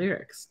have any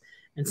lyrics.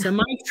 And so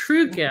my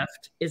true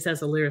gift is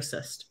as a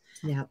lyricist.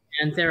 Yeah.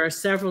 And there are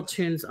several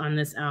tunes on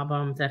this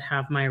album that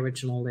have my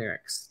original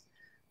lyrics.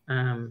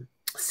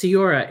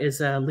 Ciora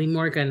is a Lee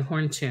Morgan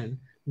horn tune.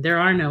 There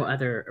are no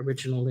other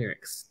original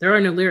lyrics. There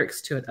are no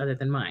lyrics to it other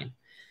than mine.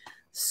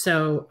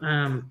 So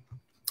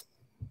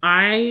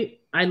I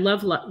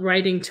love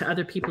writing to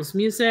other people's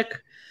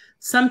music.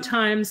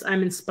 Sometimes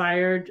I'm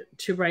inspired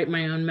to write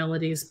my own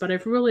melodies, but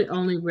I've really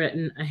only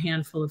written a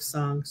handful of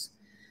songs,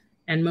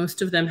 and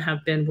most of them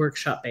have been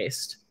workshop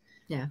based.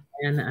 Yeah.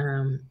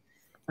 And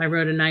I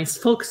wrote a nice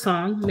folk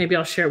song. Maybe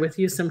I'll share it with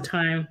you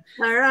sometime.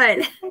 All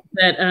right.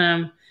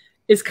 That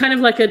is kind of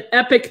like an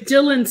epic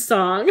Dylan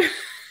song.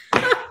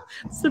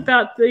 It's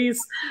about this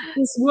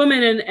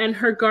woman and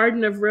her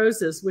garden of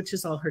roses, which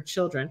is all her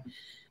children.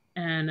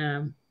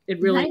 And it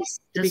really nice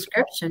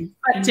description.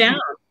 Cut down.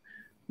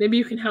 Maybe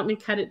you can help me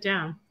cut it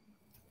down.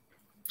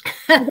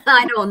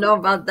 I don't know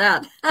about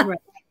that.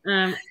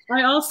 Right.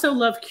 I also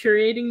love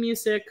curating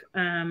music.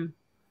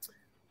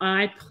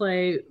 I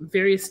play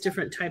various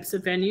different types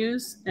of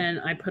venues,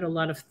 and I put a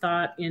lot of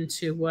thought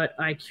into what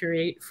I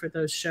curate for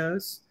those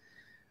shows.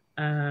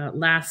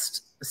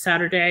 Last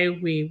Saturday,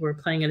 we were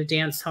playing at a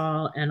dance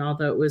hall, and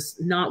although it was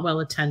not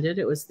well attended,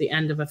 it was the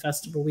end of a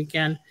festival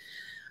weekend.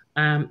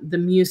 The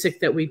music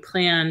that we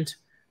planned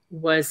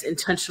was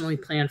intentionally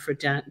planned for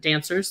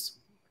dancers.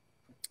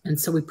 And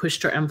so we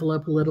pushed our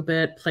envelope a little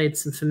bit, played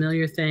some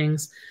familiar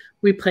things.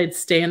 We played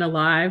Stayin'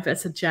 Alive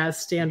as a jazz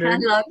standard. I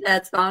love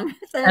that song.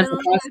 As a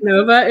bossa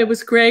nova. It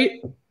was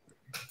great.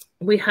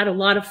 We had a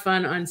lot of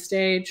fun on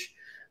stage.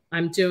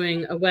 I'm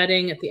doing a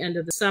wedding at the end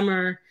of the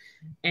summer,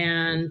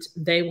 and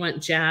they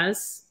want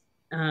jazz.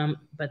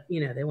 But,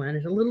 you know, they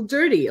wanted a little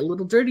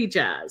dirty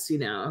jazz, you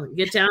know,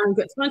 get down and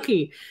get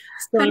funky.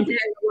 So I'm putting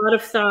a lot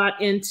of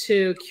thought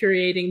into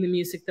curating the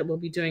music that we'll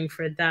be doing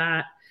for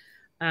that.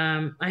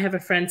 I have a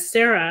friend,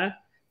 Sarah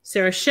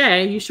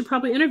Shea. You should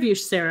probably interview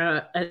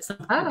Sarah at some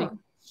point.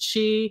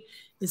 She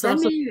is send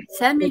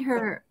me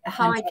her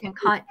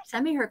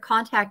send me her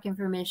contact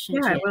information.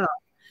 Yeah, I will.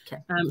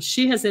 Okay.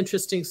 She has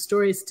interesting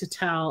stories to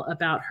tell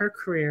about her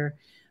career,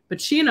 but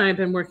she and I have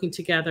been working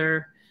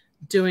together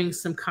doing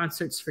some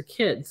concerts for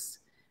kids.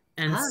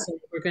 And so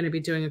we're going to be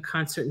doing a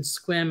concert in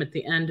Squim at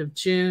the end of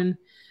June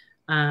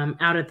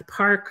out at the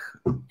park.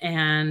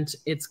 And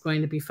it's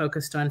going to be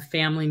focused on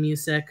family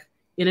music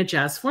in a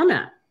jazz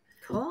format.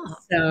 Cool.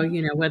 So,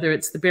 you know, whether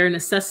it's the Bare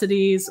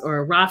Necessities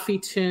or a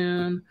Rafi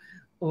tune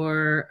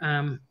or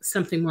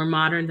something more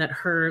modern that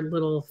her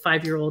little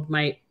 5-year-old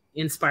might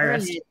inspire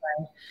us to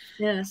play.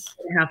 Yes.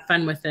 Have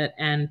fun with it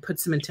and put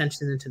some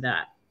intention into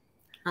that.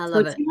 I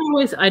love it.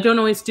 I don't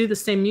always do the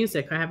same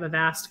music. I have a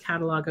vast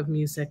catalog of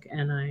music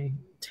and I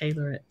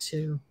tailor it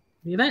to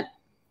the event.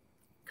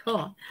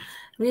 Cool.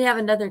 We have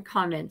another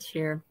comment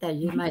here that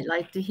you might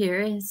like to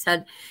hear. He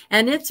said,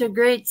 and it's a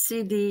great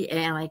CD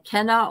and I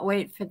cannot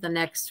wait for the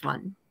next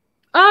one.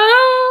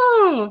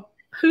 Oh,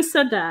 who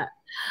said that?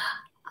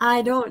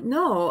 I don't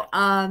know.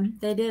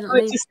 They didn't.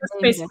 It's just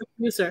a Facebook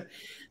user.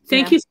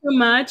 Thank you so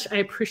much. I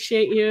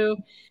appreciate you.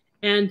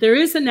 And there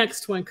is a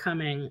next one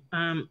coming.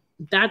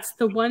 That's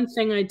the one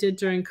thing I did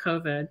during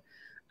COVID.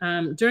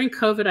 During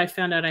COVID, I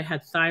found out I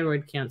had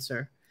thyroid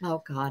cancer.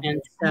 Oh, God.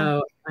 And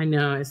so I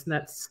know, isn't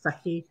that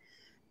sucky?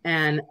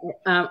 And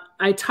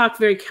I talk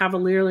very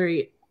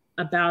cavalierly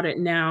about it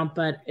now,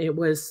 but it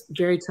was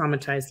very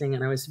traumatizing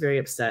and I was very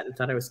upset and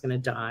thought I was going to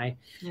die.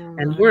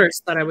 And worse,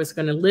 thought I was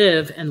going to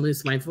live and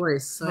lose my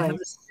voice. So I have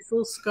this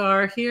little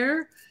scar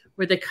here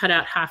where they cut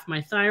out half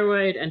my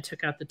thyroid and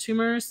took out the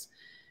tumors.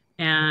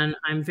 And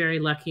I'm very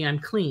lucky I'm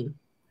clean.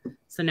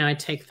 So now I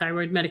take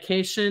thyroid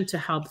medication to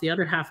help the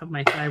other half of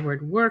my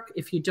thyroid work.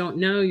 If you don't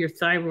know, your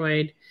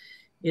thyroid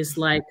is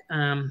like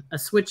a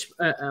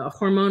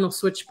hormonal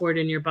switchboard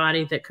in your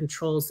body that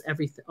controls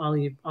everything,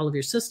 all of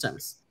your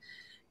systems.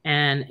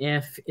 And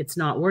if it's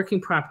not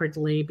working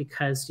properly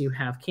because you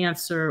have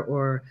cancer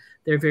or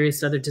there are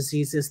various other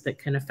diseases that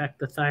can affect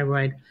the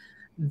thyroid,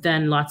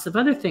 then lots of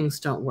other things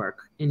don't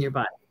work in your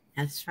body.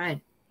 That's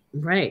right.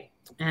 Right.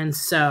 And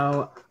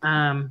so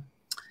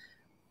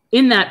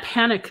in that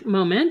panic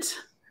moment,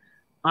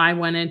 I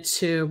wanted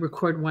to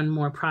record one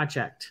more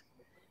project.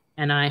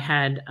 And I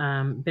had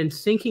been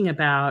thinking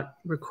about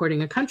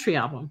recording a country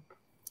album.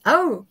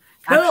 Oh,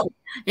 cool. Actually,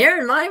 you're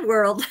in my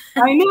world.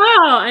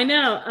 I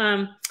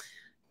know.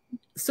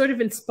 Sort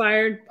of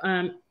inspired.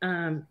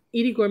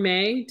 Edie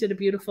Gourmet did a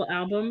beautiful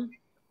album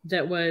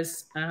that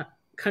was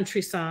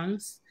country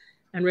songs.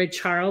 And Ray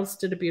Charles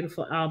did a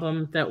beautiful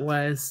album that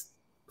was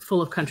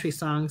full of country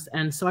songs.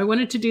 And so I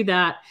wanted to do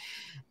that.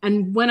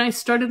 And when I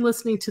started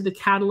listening to the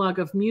catalog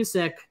of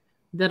music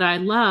that I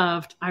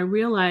loved, I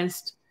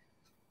realized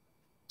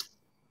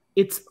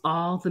it's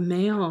all the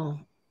male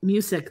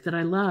music that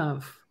I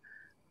love.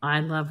 I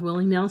love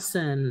Willie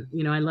Nelson.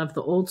 You know, I love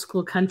the old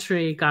school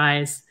country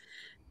guys.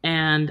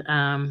 And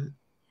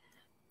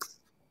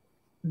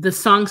the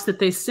songs that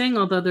they sing,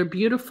 although they're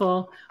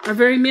beautiful, are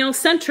very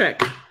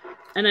male-centric.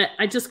 And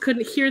I just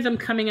couldn't hear them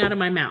coming out of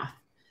my mouth.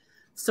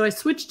 So I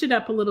switched it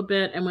up a little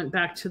bit and went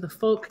back to the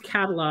folk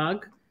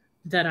catalog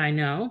that I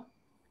know.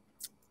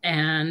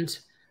 And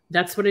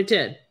that's what I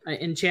did.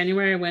 In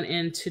January, I went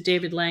into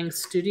David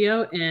Lang's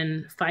studio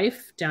in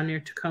Fife, down near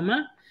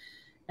Tacoma.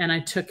 And I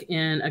took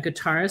in a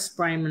guitarist,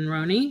 Brian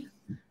Monroney,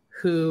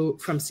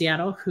 from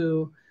Seattle,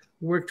 who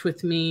worked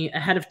with me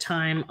ahead of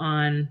time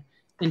on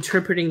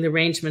interpreting the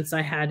arrangements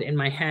I had in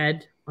my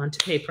head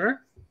onto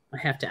paper. I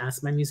have to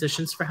ask my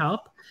musicians for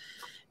help.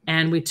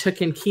 And we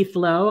took in Keith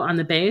Lowe on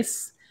the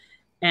bass,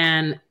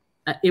 and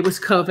it was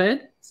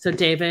COVID. So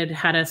David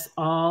had us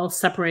all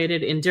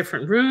separated in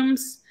different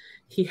rooms.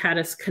 He had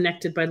us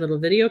connected by little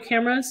video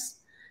cameras.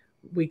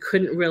 We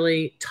couldn't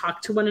really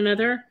talk to one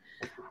another,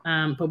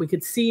 but we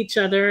could see each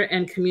other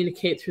and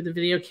communicate through the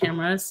video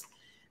cameras.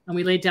 And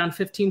we laid down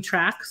 15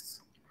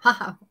 tracks.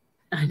 Wow.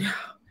 I know.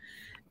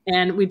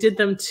 And we did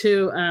them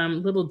to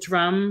little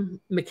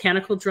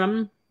mechanical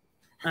drum.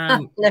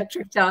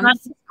 Electric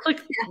drums.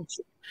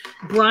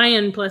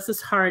 Brian, bless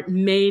his heart,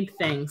 made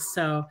things.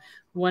 So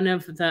one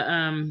of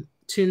the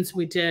tunes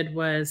we did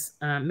was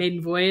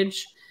Maiden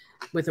Voyage,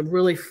 with a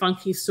really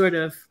funky sort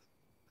of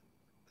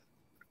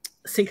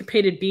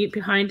syncopated beat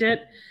behind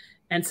it.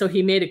 And so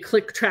he made a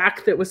click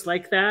track that was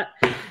like that.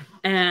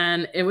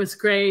 And it was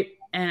great.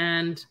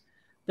 And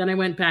then I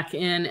went back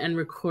in and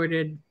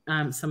recorded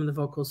some of the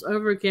vocals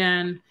over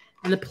again.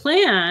 And the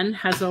plan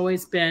has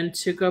always been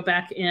to go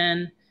back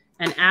in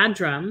and add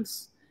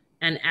drums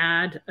and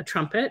add a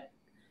trumpet.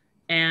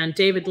 And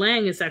David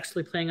Lang is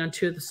actually playing on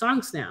 2 of the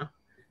songs now.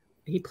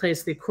 He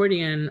plays the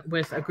accordion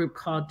with a group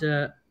called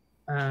Pearl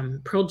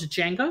de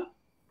Django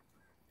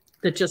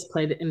that just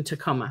played in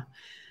Tacoma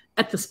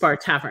at the Spar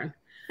Tavern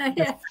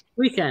this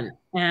weekend.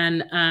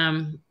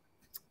 And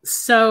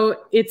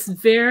so it's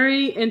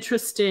very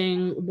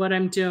interesting what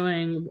I'm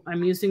doing.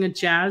 I'm using a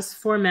jazz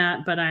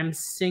format, but I'm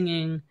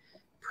singing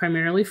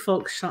primarily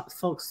folk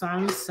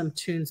songs, some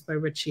tunes by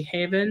Richie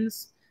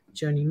Havens,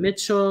 Joni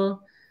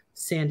Mitchell,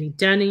 Sandy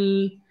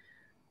Denny.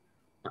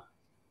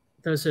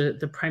 Those are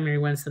the primary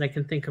ones that I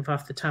can think of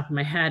off the top of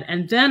my head.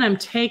 And then I'm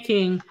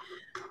taking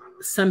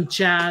some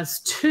jazz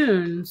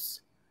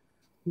tunes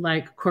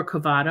like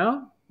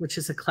Corcovado, which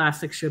is a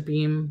classic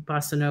Jobim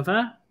bossa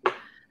nova,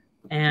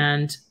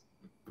 and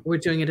we're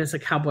doing it as a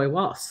cowboy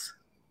waltz.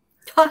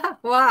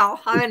 Wow,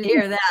 I didn't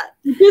hear that.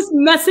 Just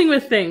messing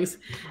with things.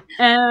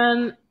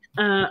 And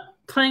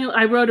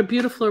I wrote a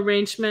beautiful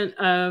arrangement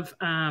of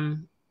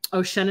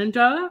O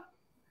Shenandoah.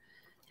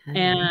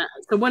 And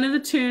so one of the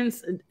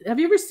tunes, have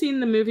you ever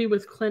seen the movie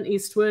with Clint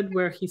Eastwood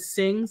where he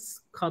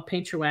sings called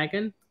Paint Your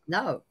Wagon?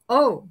 No.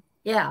 Oh,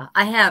 yeah,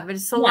 I have, but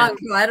it's so long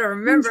ago, I don't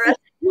remember it.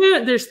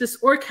 Yeah, there's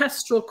this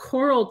orchestral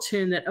choral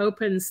tune that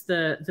opens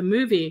the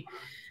movie.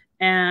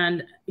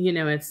 And, you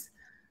know,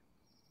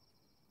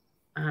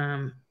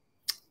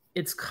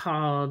 it's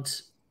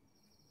called,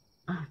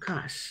 oh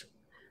gosh,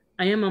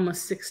 I am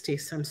almost 60,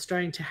 so I'm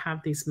starting to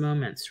have these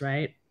moments,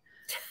 right?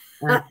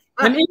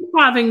 I'm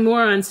improvising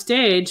more on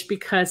stage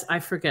because I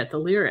forget the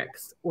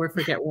lyrics or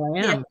forget where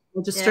I am.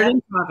 I'll just start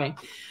improvising.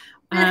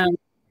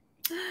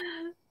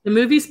 The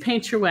movie's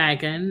Paint Your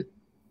Wagon.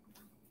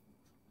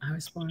 I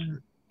was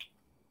born.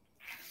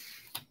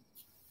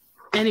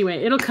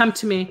 Anyway, it'll come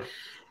to me.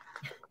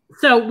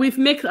 So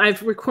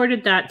I've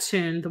recorded that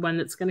tune, the one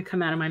that's going to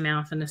come out of my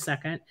mouth in a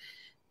second.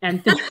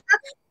 And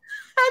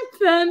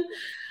then,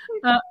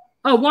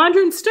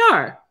 Wandering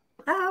Star.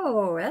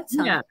 Oh, that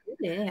sounds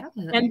good.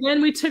 And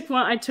then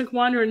I took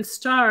Wandering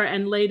Star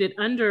and laid it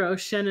under O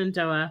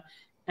Shenandoah.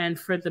 And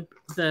for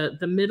the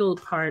middle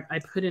part, I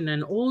put in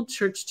an old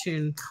church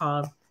tune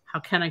called How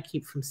Can I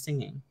Keep From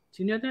Singing?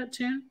 Do you know that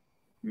tune?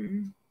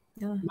 Mm-hmm.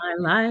 Yeah. My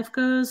life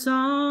goes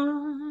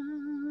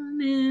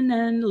on in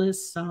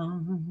endless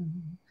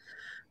song.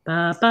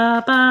 Ba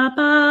ba ba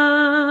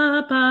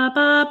ba ba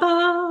ba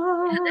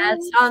ba. Yeah, that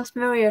sounds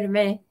familiar to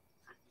me.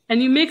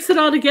 And you mix it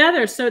all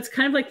together. So it's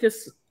kind of like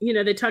this, you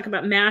know, they talk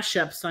about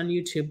mashups on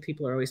YouTube.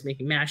 People are always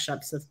making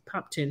mashups of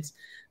pop tunes.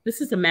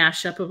 This is a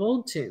mashup of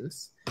old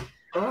tunes.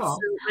 Cool. So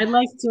I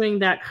like doing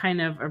that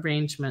kind of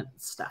arrangement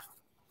stuff.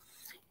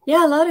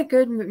 Yeah, a lot of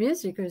good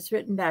music was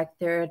written back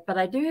there, but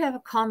I do have a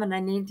comment I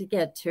need to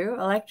get to.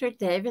 Electric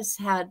Davis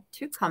had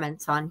 2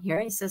 comments on here.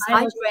 He says,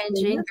 hi, Joanne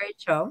Jean, great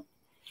show.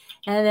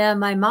 And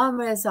my mom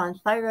was on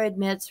thyroid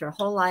meds her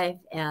whole life,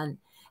 and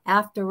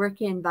after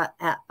working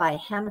by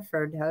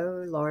Hannaford,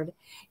 oh Lord,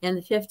 in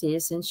the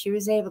 50s, and she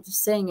was able to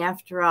sing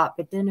after op,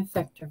 it didn't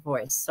affect her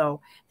voice.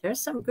 So there's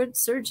some good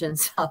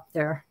surgeons out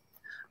there.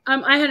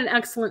 I had an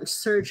excellent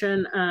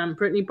surgeon,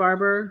 Brittany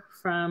Barber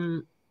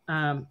from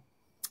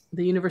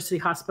the University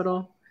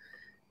Hospital,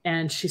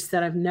 and she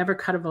said, I've never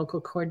cut a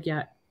vocal cord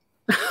yet.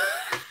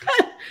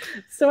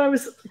 So I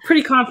was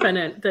pretty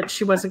confident that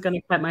she wasn't going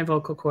to cut my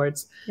vocal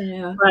cords.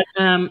 Yeah.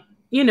 But,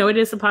 you know, it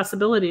is a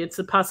possibility. It's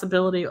a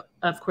possibility,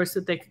 of course,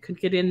 that they could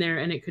get in there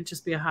and it could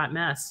just be a hot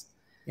mess.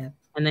 Yeah.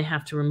 And they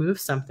have to remove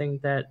something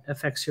that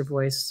affects your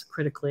voice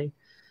critically.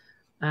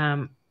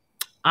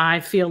 I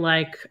feel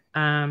like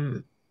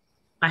I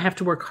have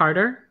to work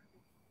harder.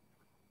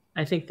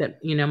 I think that,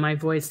 you know, my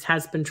voice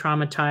has been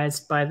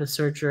traumatized by the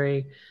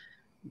surgery,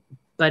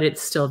 but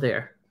it's still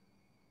there.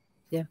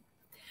 Yeah.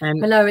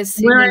 And when I was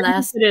where the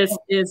last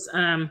is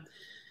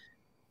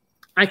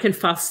I can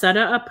falsetto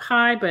up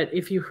high, but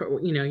if you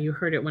heard, you know, you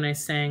heard it when I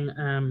sang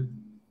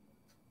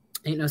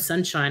Ain't No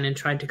Sunshine and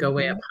tried to go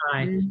way up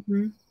high,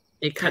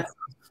 it cuts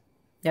off.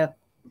 Yep.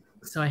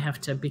 So I have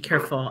to be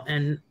careful.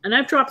 And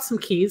I've dropped some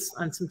keys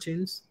on some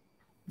tunes.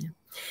 Yeah.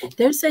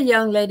 There's a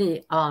young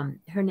lady,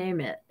 her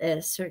name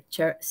is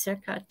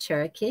Circa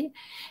Cherokee,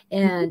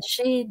 and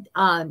she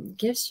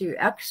gives you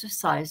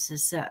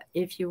exercises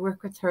if you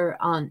work with her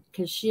on,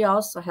 because she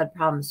also had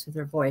problems with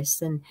her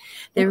voice, and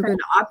they were going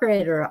to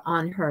operate her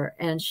on her,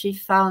 and she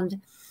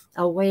found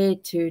a way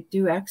to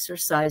do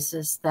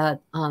exercises that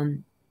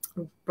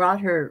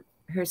brought her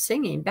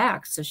singing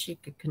back so she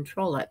could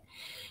control it.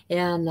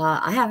 And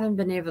I haven't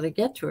been able to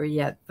get to her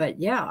yet, but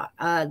yeah,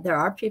 there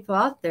are people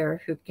out there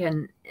who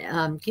can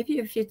give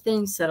you a few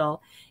things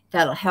that'll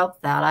help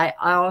that. I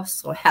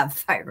also have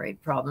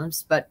thyroid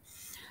problems, but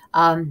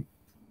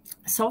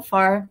so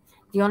far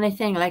the only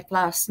thing, like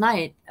last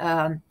night,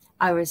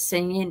 I was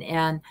singing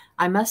and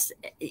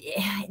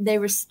they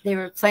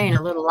were playing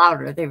a little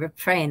louder. They were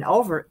playing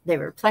over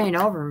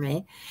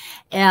me,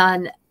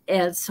 and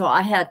so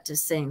I had to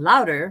sing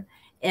louder.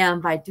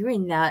 And by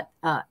doing that,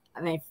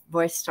 my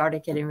voice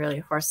started getting really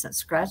hoarse and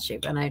scratchy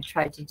when I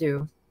tried to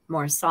do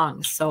more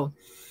songs. So,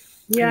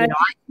 yeah, it's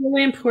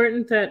really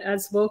important that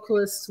as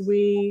vocalists,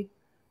 we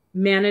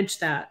manage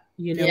that.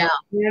 You know, when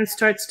the band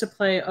starts to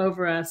play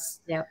over us,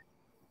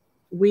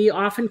 we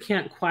often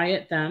can't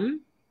quiet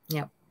them,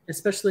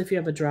 especially if you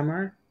have a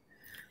drummer.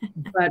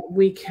 But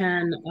we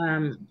can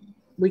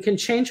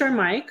change our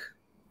mic.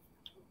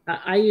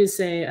 I use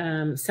a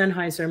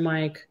Sennheiser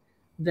mic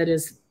that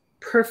is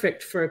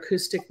perfect for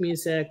acoustic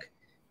music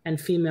and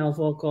female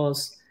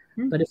vocals.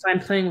 But if I'm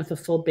playing with a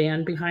full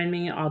band behind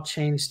me, I'll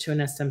change to an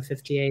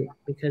SM58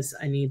 because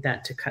I need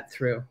that to cut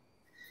through.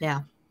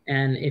 Yeah.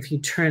 And if you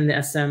turn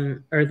the SM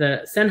or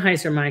the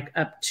Sennheiser mic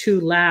up too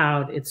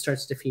loud, it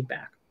starts to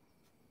feedback.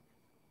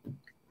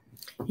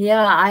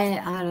 Yeah,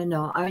 I don't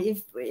know.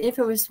 If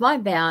it was my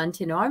band,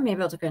 you know, I'm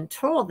able to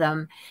control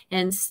them.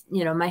 And,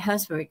 you know, my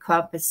husband would come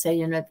up and say,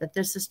 you know, that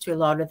this is too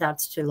loud or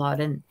that's too loud.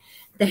 And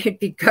they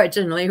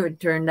begrudgingly would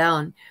turn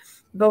down.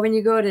 But when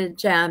you go to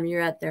jam,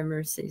 you're at their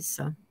mercy.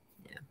 So,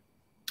 yeah.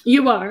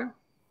 You are.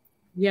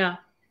 Yeah.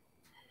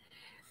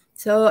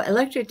 So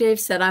Electric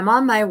Dave said, I'm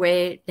on my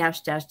way, ..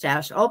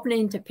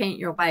 opening to paint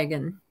your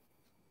wagon.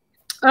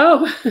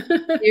 Oh.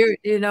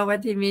 you know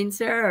what he means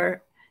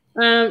there?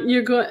 Or?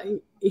 You're going...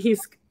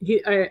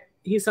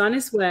 He's on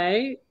his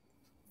way.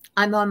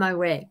 I'm on my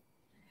way.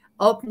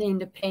 Opening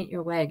to paint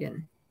your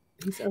wagon.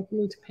 He's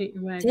opening to paint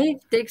your wagon. Dave,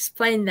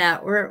 explain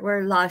that.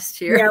 We're lost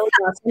here. Yeah,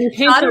 we're lost.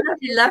 I don't know if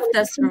he left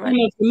us for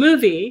the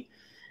movie.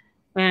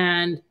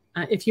 And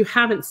if you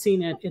haven't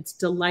seen it, it's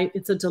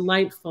a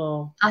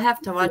delightful. I'll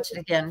have to watch it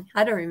again.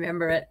 I don't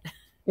remember it.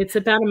 It's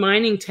about a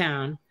mining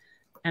town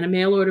and a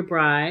mail order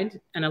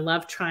bride and a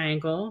love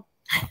triangle.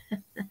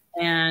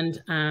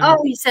 And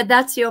oh, he said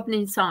that's the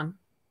opening song.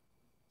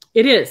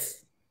 It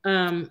is.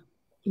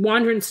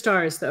 Wandering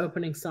Stars, the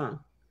opening song.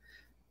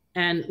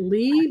 And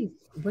Lee,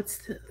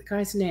 what's the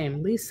guy's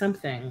name? Lee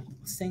something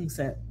sings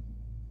it.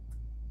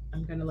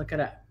 I'm going to look it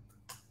up.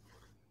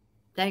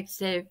 Thanks,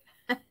 Dave.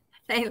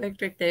 Thanks,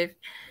 Electric Dave.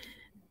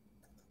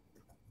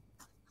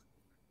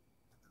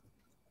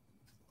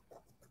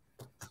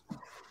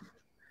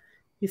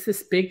 He's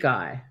this big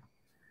guy.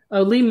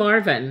 Oh, Lee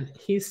Marvin.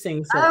 He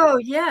sings it. Oh,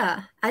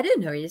 yeah. I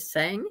didn't know he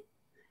sang.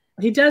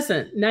 He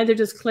doesn't. Neither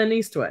does Clint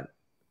Eastwood.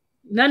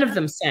 None of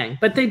them sang,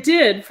 but they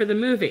did for the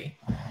movie.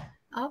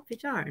 I'll be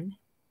darned.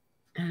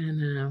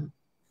 And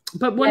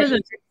but one of the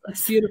things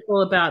that's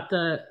beautiful about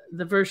the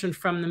version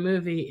from the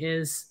movie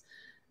is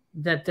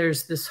that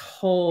there's this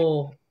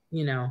whole,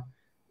 you know,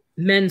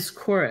 men's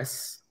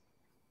chorus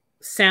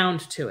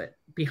sound to it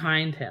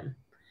behind him,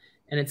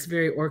 and it's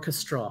very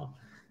orchestral,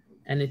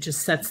 and it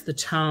just sets the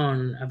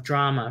tone of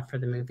drama for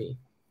the movie.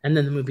 And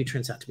then the movie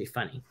turns out to be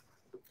funny.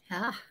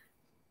 Yeah.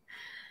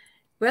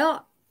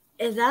 Well,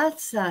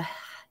 that's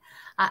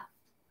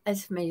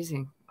it's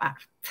amazing.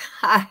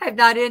 I'm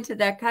not into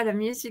that kind of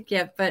music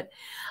yet, but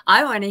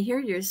I want to hear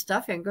your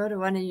stuff and go to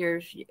one of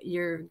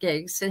your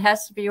gigs. It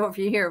has to be over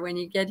here when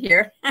you get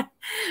here.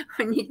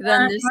 When you get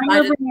on this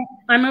side.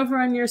 I'm over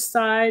on your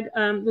side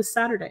this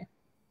Saturday.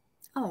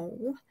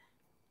 Oh.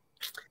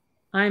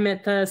 I'm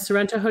at the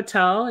Sorrento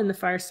Hotel in the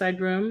Fireside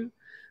Room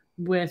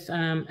with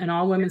an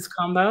all-women's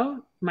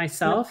combo,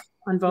 myself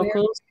on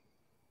vocals.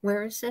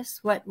 Where is this?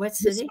 What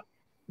city?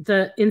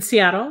 In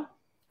Seattle.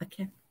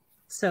 Okay.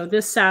 So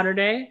this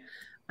Saturday,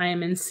 I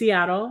am in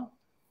Seattle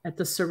at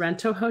the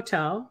Sorrento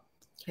Hotel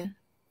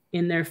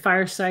in their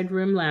Fireside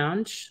Room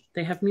Lounge.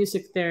 They have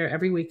music there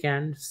every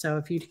weekend. So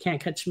if you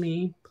can't catch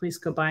me, please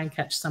go by and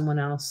catch someone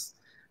else.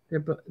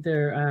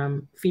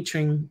 They're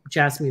featuring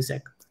jazz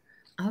music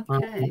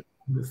on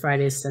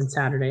Fridays and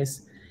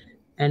Saturdays,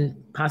 and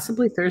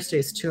possibly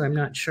Thursdays too. I'm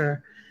not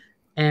sure.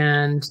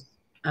 And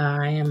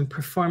I am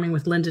performing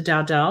with Linda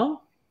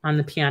Dowdell on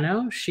the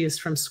piano. She is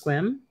from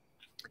Sequim,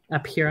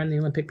 up here on the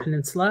Olympic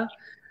Peninsula.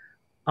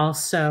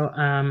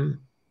 Also,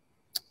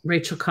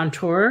 Rachel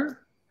Contour,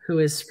 who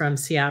is from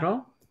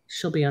Seattle.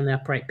 She'll be on the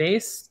upright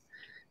bass.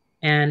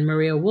 And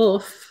Maria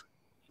Wolf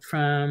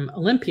from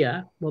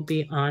Olympia will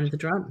be on the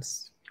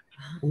drums.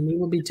 And we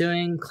will be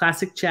doing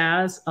classic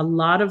jazz. A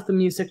lot of the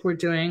music we're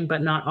doing,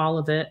 but not all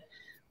of it,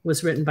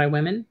 was written by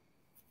women.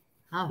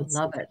 Oh,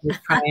 love it. We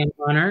try and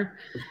honor.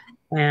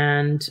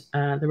 And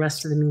the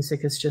rest of the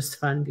music is just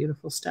fun,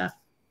 beautiful stuff.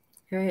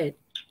 Great.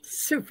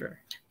 Super.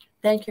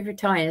 Thank you for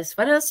telling us.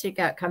 What else you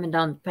got coming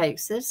down the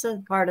pipes? This is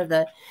part of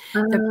the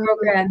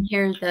program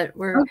here that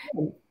we're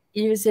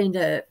using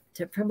to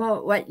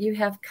promote what you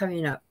have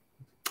coming up.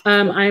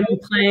 I'm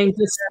playing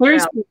this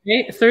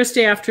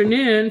Thursday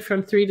afternoon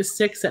from 3 to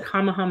 6 at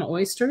Hama Hama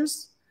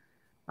Oysters.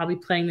 I'll be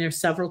playing there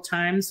several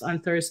times on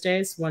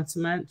Thursdays, once a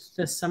month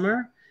this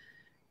summer.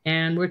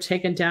 And we're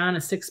taking down a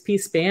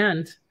 6-piece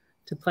band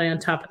to play on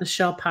top of the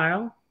shell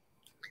pile.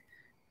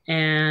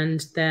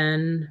 And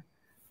then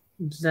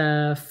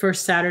the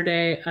first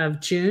Saturday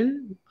of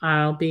June,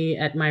 I'll be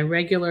at my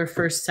regular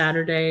first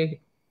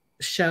Saturday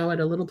show at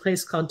a little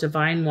place called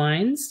Divine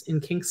Wines in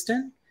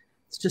Kingston.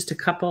 It's just a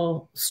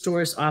couple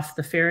stores off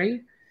the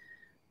ferry.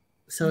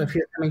 So if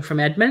you're coming from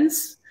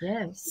Edmonds,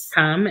 yes,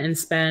 come and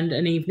spend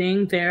an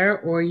evening there,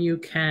 or you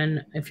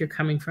can, if you're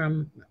coming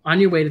from on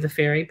your way to the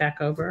ferry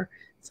back over,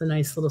 it's a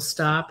nice little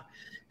stop.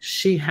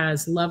 She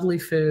has lovely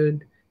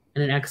food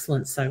and an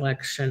excellent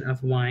selection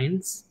of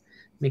wines.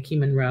 Mickey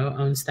Monroe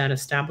owns that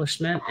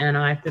establishment, and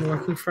I've been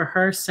working for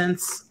her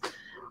since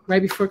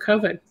right before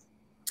COVID.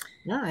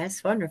 No,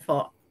 that's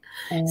wonderful.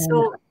 And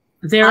so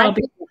there I'll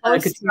be a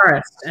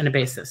guitarist and a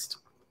bassist.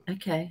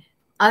 Okay.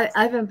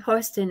 I've been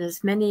posting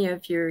as many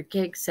of your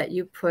gigs that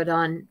you put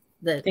on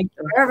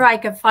wherever I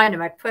can find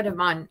them. I put them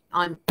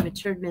on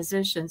Matured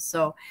Musicians.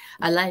 So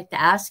I like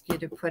to ask you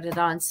to put it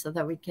on so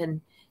that we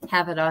can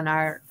have it on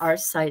our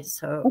site.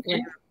 So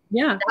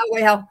yeah, that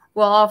way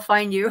we'll all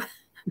find you.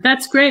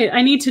 That's great.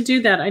 I need to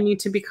do that. I need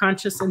to be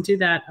conscious and do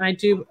that. I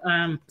do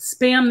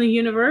spam the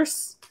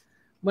universe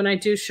when I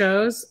do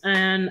shows,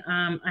 and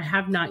I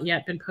have not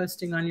yet been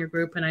posting on your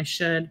group, and I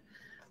should.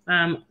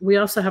 We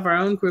also have our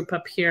own group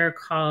up here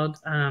called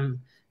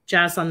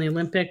Jazz on the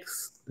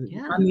Olympics,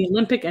 on the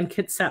Olympic and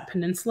Kitsap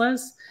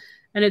Peninsulas,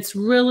 and it's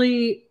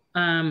really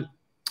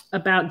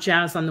about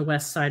jazz on the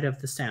west side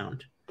of the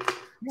Sound.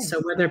 Nice.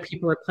 So whether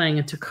people are playing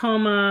in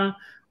Tacoma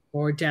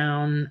or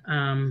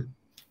down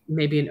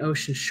maybe in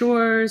Ocean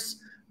Shores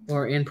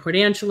or in Port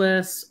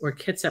Angeles or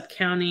Kitsap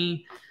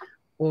County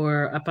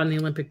or up on the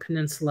Olympic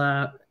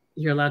Peninsula,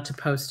 you're allowed to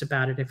post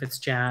about it if it's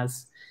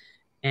jazz.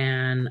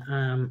 And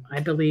I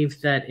believe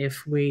that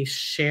if we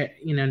share,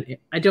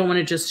 I don't want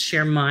to just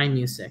share my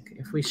music.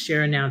 If we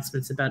share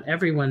announcements about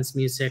everyone's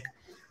music,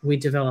 we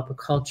develop a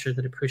culture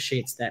that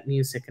appreciates that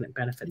music and it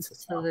benefits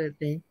us.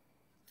 Absolutely.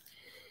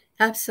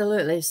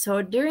 Absolutely. So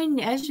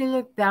as you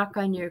look back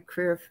on your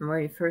career from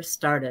where you first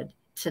started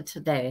to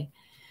today,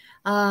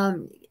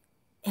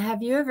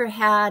 have you ever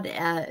had,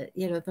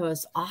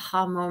 those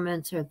aha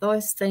moments or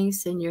those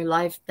things in your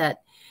life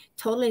that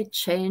totally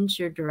changed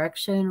your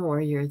direction or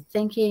your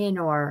thinking,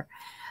 or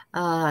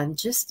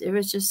it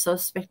was just so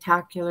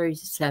spectacular you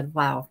said,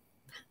 wow?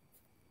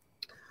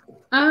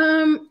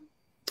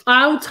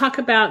 I'll talk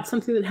about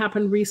something that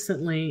happened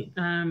recently.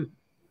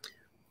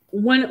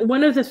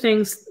 One of the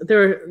things,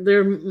 there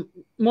are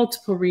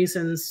multiple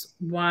reasons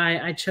why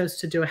I chose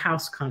to do a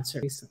house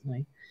concert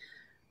recently.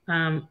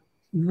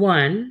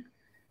 One,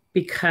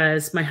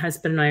 because my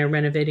husband and I are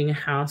renovating a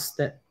house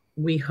that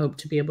we hope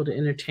to be able to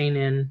entertain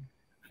in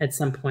at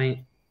some point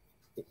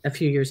a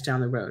few years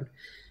down the road.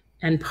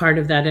 And part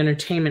of that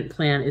entertainment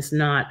plan is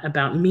not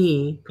about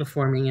me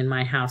performing in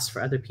my house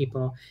for other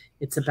people.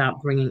 It's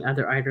about bringing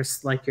other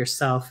artists like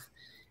yourself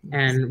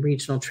and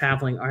regional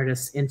traveling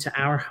artists into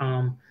our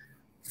home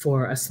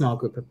for a small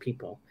group of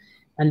people.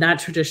 And that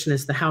tradition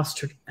is the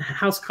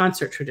house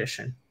concert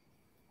tradition.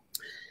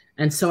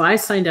 And so I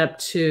signed up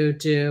to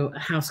do a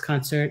house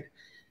concert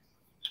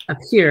up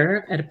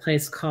here at a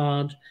place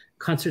called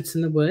Concerts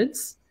in the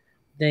Woods.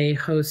 They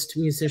host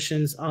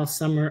musicians all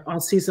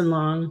season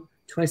long,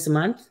 twice a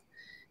month,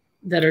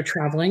 that are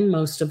traveling,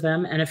 most of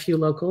them, and a few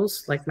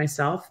locals like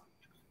myself.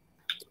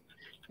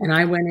 And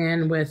I went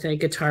in with a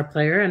guitar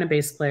player and a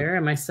bass player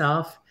and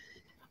myself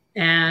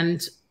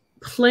and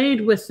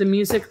played with the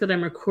music that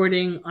I'm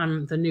recording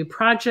on the new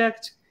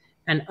project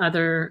and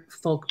other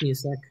folk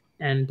music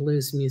and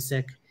blues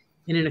music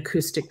in an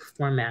acoustic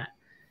format.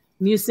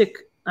 Music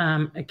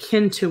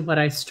akin to what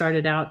I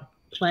started out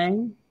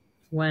playing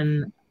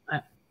when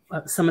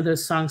some of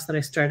those songs that I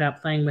started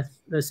out playing with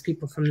those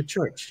people from the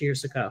church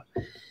years ago.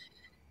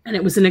 And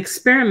it was an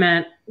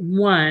experiment,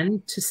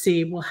 one, to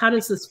see, well, how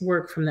does this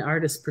work from the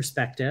artist's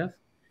perspective?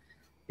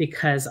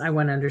 Because I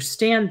want to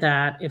understand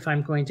that if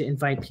I'm going to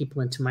invite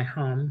people into my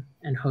home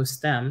and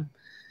host them.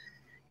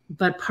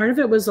 But part of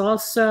it was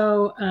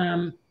also,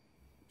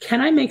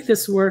 can I make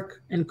this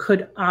work, and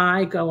could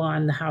I go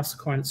on the house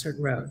concert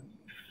road?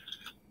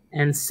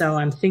 And so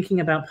I'm thinking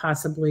about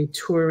possibly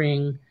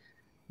touring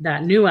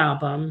that new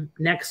album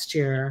next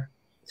year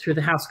through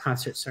the house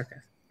concert circuit.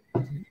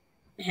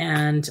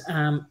 And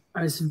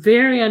I was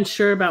very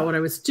unsure about what I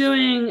was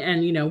doing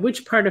and,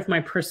 which part of my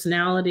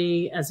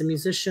personality as a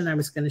musician I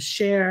was going to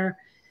share,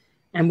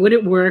 and would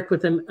it work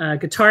with a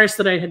guitarist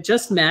that I had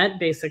just met,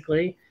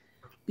 basically.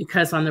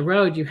 because on the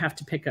road, you have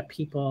to pick up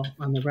people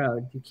on the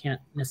road. You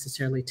can't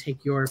necessarily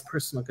take your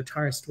personal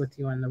guitarist with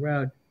you on the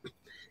road.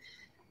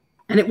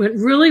 And it went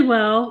really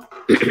well.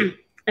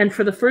 And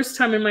for the first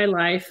time in my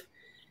life,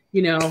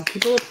 you know,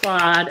 people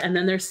applaud and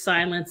then there's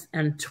silence.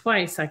 And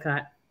twice I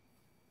got,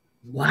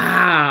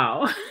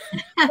 wow.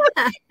 And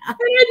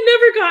I'd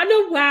never gotten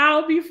a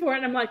wow before.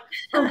 And I'm like,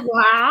 oh,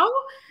 wow.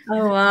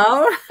 Oh,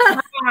 wow.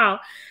 Wow.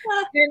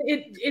 And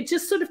it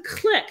just sort of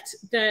clicked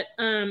that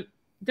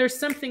there's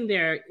something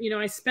there. You know,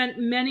 I spent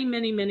many,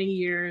 many, many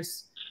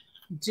years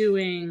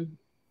doing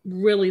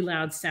really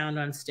loud sound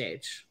on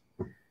stage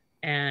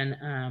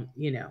and,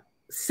 you know,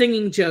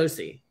 singing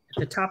Josie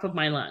at the top of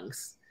my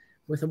lungs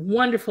with a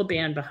wonderful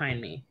band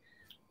behind me.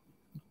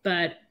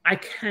 But I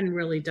can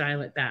really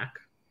dial it back.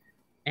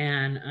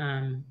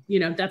 And, you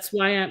know, that's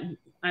why I'm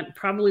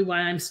probably why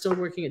I'm still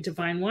working at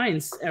Divine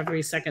Wines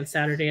every second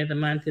Saturday of the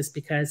month, is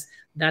because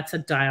that's a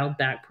dialed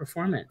back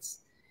performance.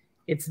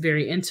 It's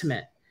very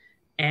intimate,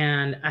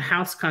 and a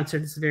house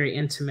concert is very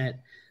intimate.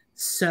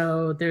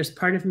 So there's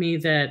part of me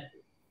that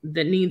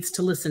needs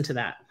to listen to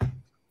that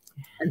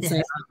and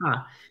say,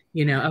 aha,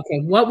 you know, okay,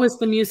 what was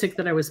the music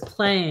that I was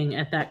playing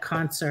at that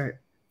concert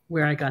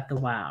where I got the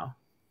wow?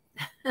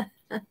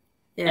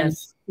 Yes.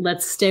 And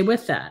let's stay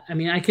with that. I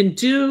mean, I can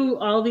do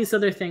all these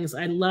other things.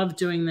 I love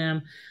doing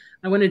them.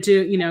 I want to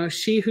do, you know,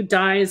 she who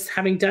dies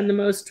having done the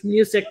most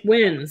music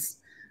wins,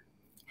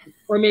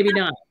 or maybe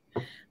not.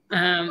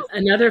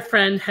 Another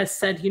friend has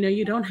said, you know,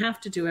 you don't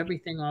have to do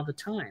everything all the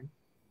time,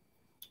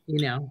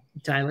 you know,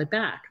 dial it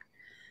back.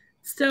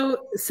 So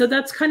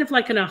that's kind of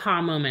like an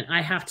aha moment.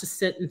 I have to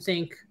sit and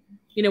think,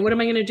 you know, what am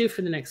I going to do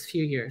for the next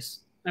few years?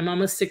 I'm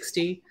almost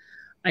 60.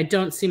 I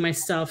don't see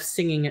myself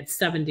singing at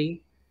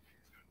 70.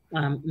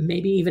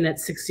 Maybe even at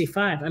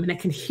 65. I mean, I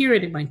can hear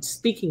it in my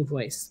speaking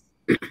voice.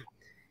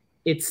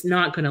 It's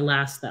not going to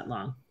last that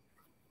long.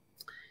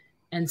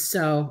 And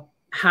so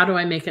how do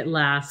I make it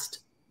last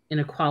in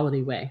a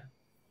quality way?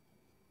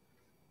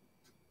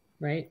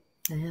 Right?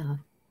 Yeah.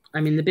 I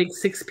mean, the big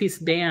 6-piece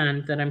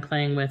band that I'm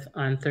playing with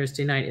on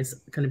Thursday night is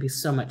going to be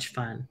so much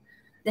fun.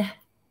 Yeah.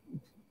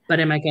 But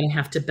am I going to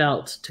have to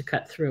belt to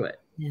cut through it?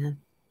 Yeah.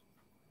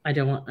 I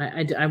don't want,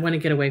 I want to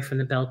get away from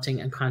the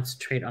belting and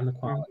concentrate on the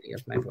quality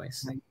of my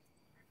voice. Right.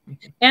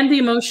 And the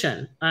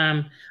emotion.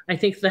 I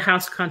think the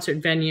house concert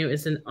venue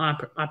is an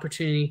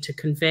opportunity to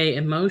convey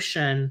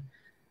emotion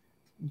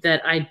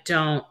that I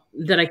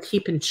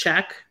keep in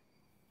check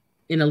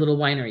in a little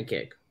winery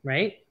gig,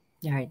 right?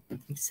 Right,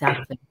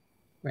 exactly.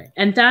 Right.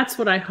 And that's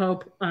what I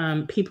hope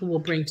people will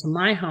bring to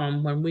my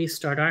home when we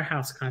start our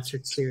house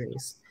concert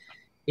series,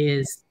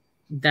 is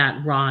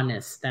that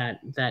rawness,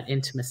 that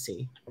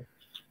intimacy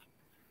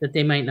that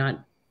they might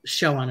not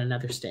show on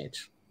another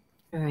stage.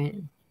 Right.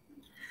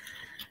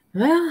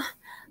 Well,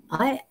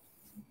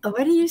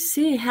 what do you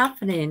see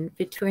happening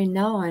between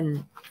now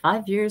and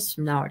 5 years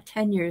from now or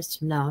 10 years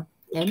from now?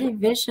 Any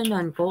vision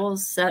on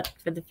goals set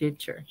for the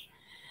future,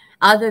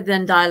 other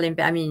than dialing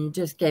back? I mean, you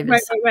just gave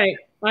us right.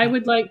 I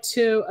would like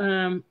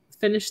to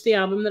finish the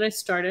album that I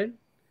started,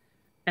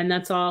 and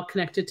that's all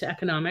connected to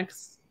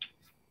economics.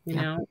 You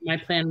know, my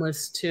plan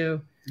was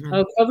to,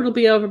 COVID will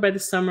be over by the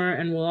summer,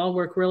 and we'll all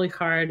work really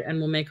hard, and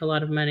we'll make a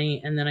lot of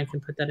money, and then I can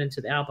put that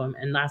into the album.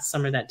 And last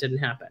summer that didn't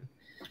happen.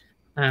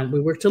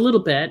 We worked a little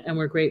bit, and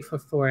we're grateful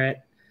for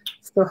it.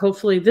 So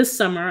hopefully this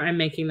summer I'm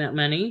making that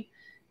money,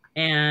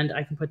 and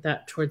I can put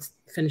that towards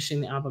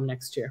finishing the album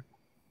next year.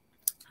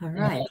 All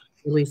right.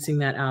 Releasing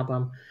that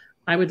album.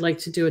 I would like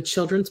to do a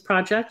children's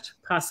project,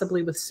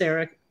 possibly with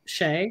Sarah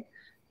Shea,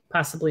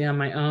 possibly on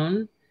my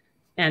own.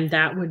 And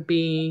that would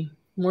be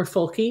more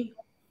folky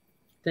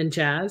than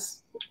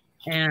jazz.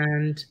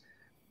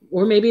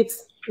 Or maybe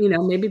it's, you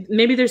know,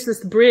 maybe there's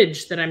this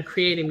bridge that I'm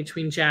creating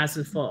between jazz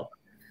and folk.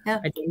 Yeah.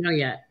 I don't know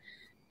yet.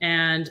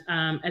 And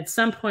at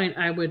some point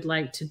I would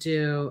like to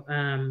do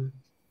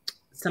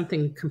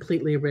something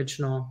completely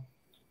original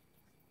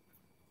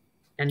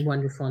and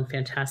wonderful and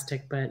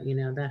fantastic, but you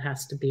know, that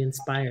has to be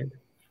inspired.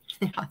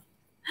 Yeah.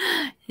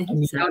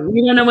 Exactly.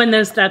 You don't know when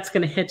that's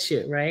going to hit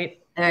you, right?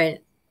 All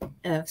right.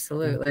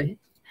 Absolutely.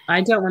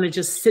 I don't want to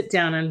just sit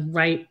down and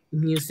write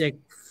music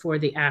for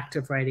the act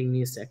of writing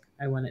music.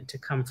 I want it to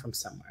come from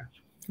somewhere.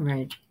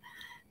 Right.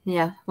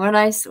 Yeah. When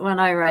I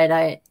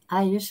write,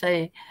 I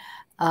usually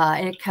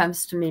it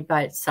comes to me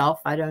by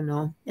itself. I don't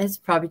know. It's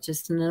probably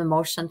just an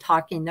emotion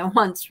talking that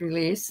wants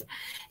release.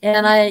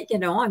 And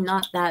I'm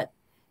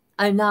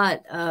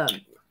not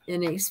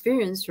an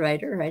experienced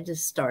writer. I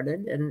just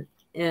started,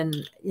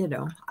 and you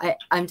know,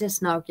 I'm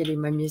just now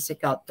getting my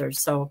music out there.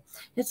 So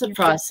it's a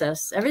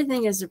process.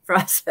 Everything is a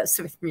process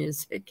with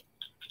music.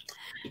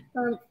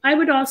 I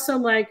would also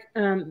like,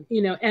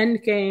 you know,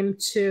 end game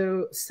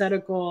to set a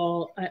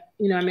goal.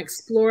 You know, I'm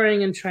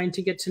exploring and trying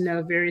to get to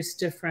know various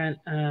different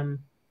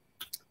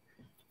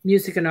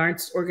music and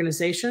arts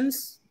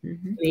organizations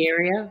in the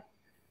area.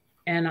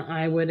 And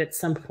I would at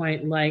some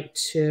point like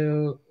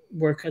to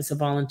work as a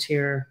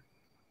volunteer,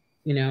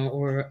 you know,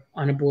 or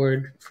on a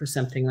board for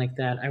something like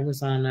that. I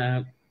was on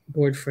a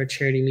board for a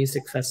charity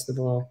music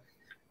festival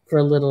for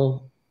a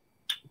little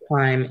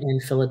time in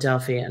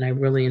Philadelphia, and I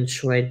really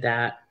enjoyed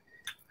that.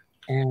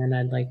 And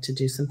I'd like to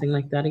do something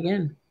like that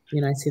again.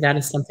 You know, I see that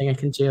as something I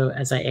can do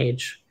as I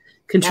age.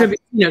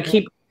 Contribute, you know,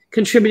 keep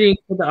contributing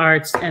to the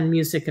arts and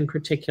music in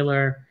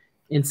particular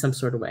in some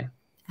sort of way.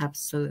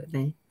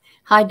 Absolutely.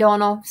 Hi,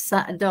 Dono.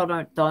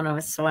 Dono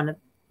is one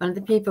of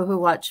the people who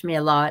watch me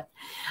a lot.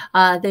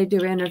 They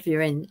do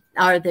interviewing,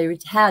 or they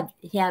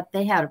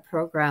had a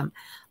program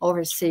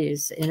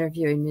overseas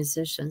interviewing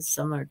musicians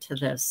similar to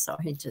this. So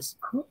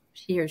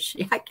he or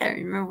she, I can't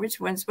remember which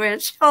one's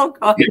which. Oh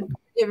God,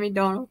 give me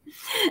Dono.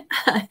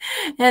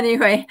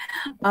 Anyway,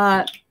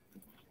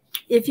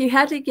 if you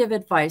had to give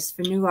advice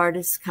for new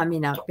artists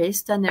coming up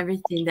based on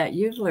everything that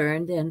you've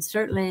learned, and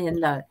certainly in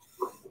the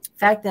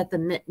fact that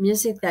the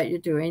music that you're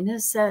doing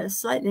is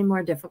slightly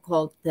more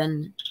difficult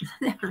than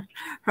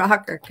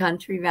rock or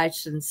country. I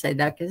shouldn't say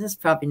that because it's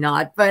probably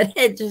not, but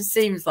it just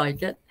seems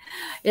like it.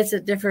 It's a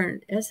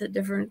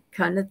different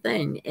kind of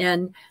thing.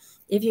 And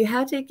if you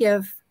have to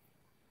give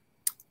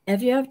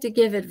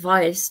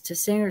advice to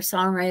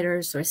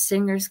singer-songwriters or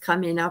singers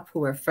coming up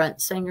who are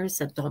front singers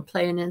that don't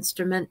play an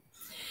instrument,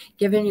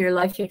 given your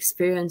life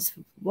experience,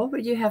 what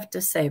would you have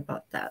to say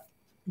about that,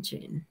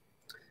 Jean?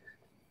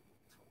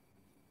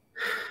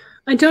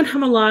 I don't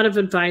have a lot of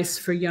advice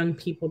for young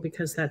people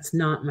because that's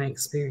not my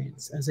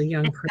experience. As a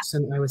young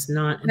person, I was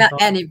not involved.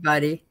 Not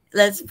anybody.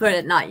 Let's put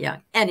it not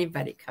young.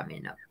 Anybody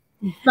coming up.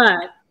 But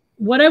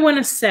what I want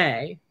to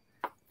say,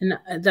 and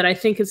that I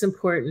think is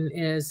important,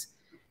 is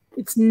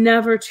it's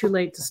never too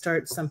late to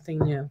start something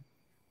new.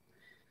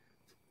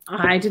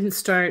 I didn't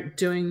start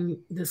doing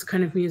this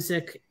kind of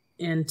music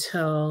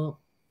until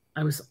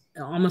I was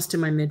almost in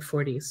my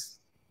mid-40s.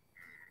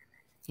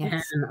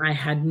 Yes. And I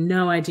had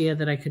no idea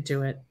that I could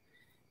do it.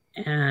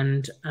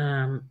 And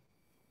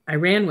I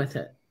ran with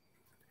it.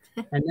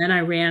 And then I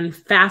ran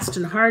fast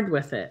and hard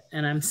with it.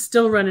 And I'm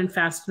still running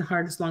fast and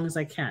hard as long as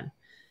I can.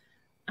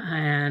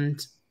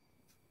 And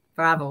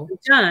bravo. when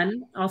I'm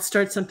done, I'll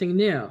start something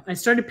new. I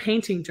started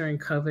painting during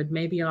COVID.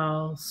 Maybe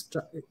I'll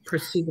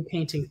pursue the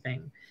painting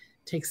thing,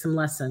 take some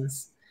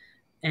lessons.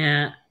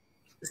 And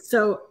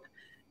so,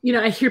 you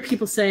know, I hear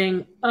people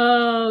saying,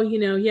 oh, you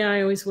know, yeah,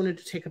 I always wanted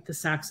to take up the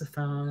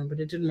saxophone, but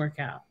it didn't work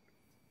out.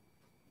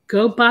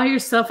 Go buy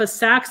yourself a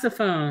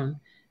saxophone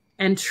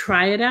and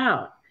try it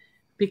out,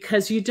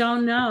 because you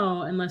don't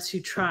know unless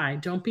you try.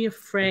 Don't be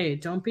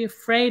afraid. Don't be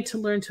afraid to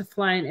learn to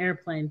fly an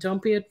airplane.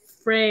 Don't be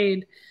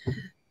afraid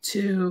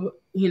to,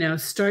 you know,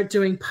 start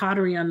doing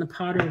pottery on the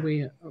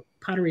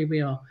pottery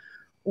wheel,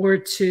 or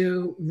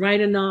to write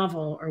a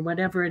novel or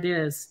whatever it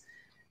is.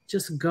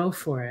 Just go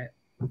for it.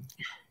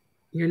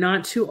 You're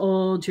not too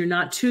old. You're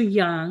not too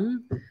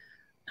young.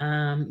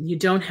 You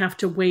don't have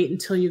to wait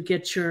until you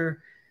get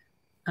your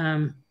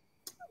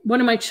one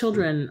of my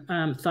children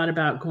thought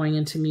about going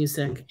into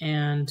music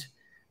and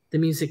the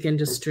music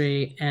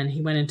industry, and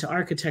he went into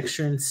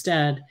architecture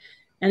instead.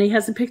 And he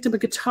hasn't picked up a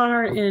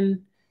guitar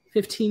in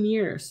 15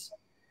 years.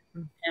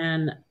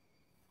 And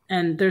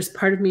there's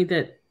part of me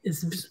that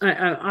is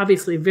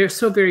obviously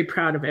very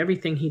proud of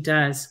everything he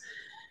does.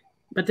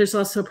 But there's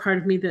also a part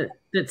of me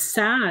that's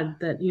sad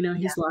that, you know,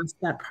 he's lost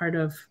that part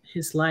of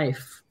his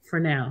life for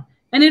now.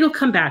 And it'll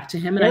come back to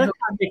him. And I hope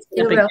he picks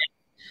it up again.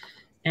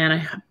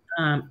 And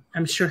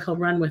I'm sure he'll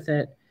run with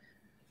it.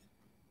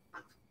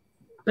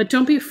 But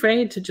don't be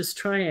afraid to just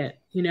try it.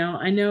 You know,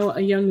 I know a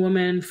young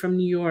woman from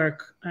New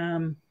York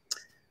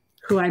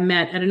who I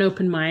met at an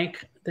open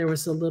mic. There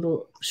was a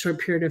little short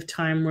period of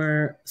time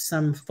where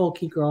some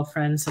folky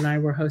girlfriends and I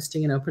were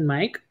hosting an open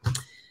mic.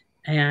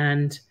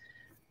 And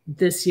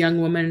this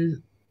young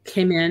woman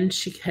came in.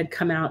 She had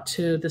come out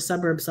to the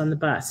suburbs on the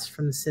bus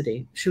from the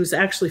city. She was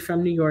actually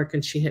from New York,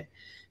 and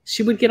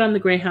she would get on the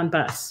Greyhound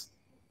bus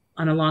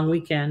on a long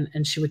weekend,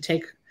 and she would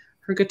take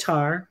her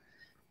guitar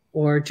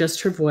or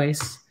just her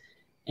voice,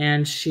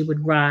 and she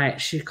would ride.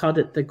 She called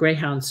it the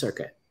Greyhound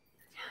circuit.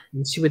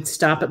 And she would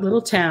stop at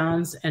little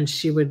towns, and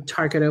she would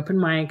target open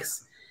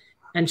mics.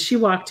 And she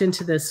walked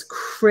into this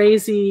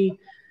crazy,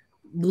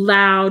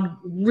 loud,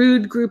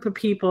 rude group of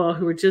people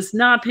who were just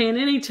not paying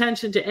any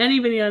attention to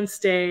anybody on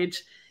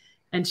stage.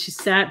 And she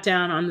sat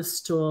down on the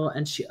stool,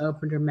 and she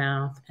opened her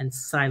mouth and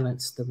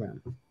silenced the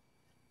room.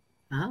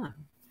 Ah.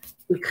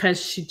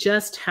 Because she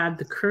just had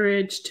the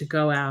courage to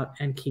go out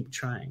and keep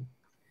trying.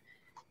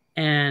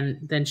 And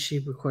then she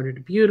recorded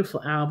a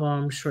beautiful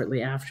album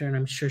shortly after, and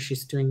I'm sure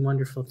she's doing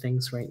wonderful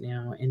things right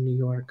now in New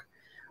York.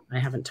 I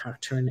haven't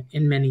talked to her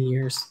in many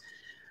years.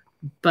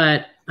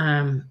 But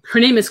her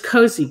name is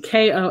Cozy,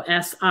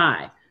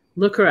 K-O-S-I.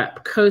 Look her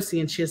up, Cozy,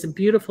 and she has a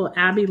beautiful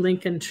Abbey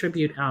Lincoln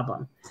tribute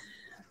album.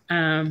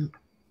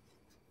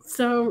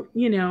 So,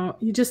 you know,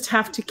 you just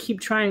have to keep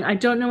trying. I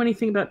don't know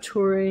anything about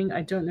touring.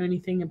 I don't know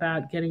anything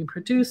about getting a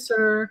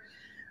producer.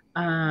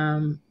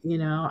 You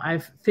know,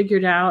 I've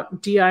figured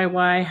out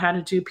DIY how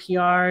to do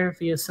PR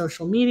via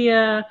social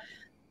media.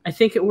 I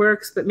think it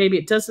works, but maybe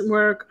it doesn't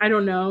work. I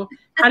don't know.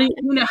 How do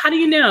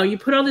you know? You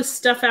put all this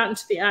stuff out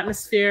into the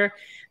atmosphere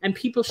and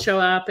people show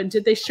up. And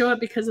did they show up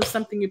because of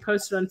something you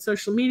posted on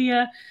social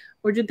media,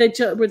 or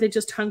were they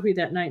just hungry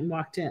that night and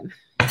walked in?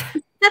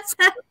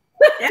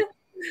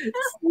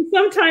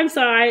 Sometimes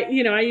I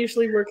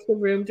usually work the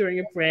room during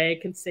a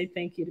break and say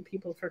thank you to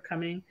people for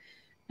coming.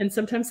 And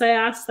sometimes I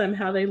ask them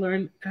how they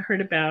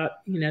heard about,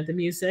 the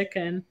music.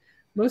 And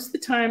most of the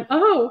time,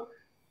 oh,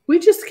 we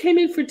just came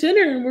in for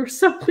dinner and we're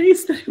so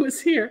pleased that it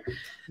was here.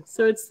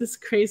 So it's this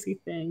crazy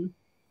thing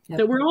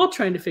that we're all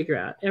trying to figure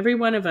out. Every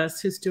one of us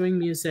who's doing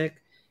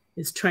music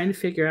is trying to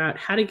figure out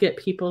how to get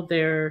people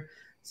there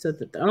so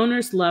that the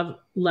owners love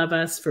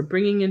us for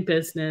bringing in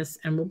business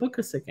and will book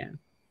us again.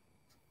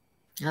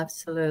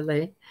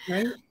 Absolutely.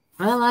 Right.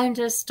 Well, I'm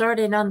just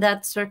starting on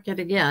that circuit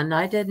again.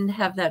 I didn't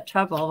have that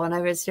trouble when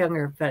I was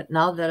younger, but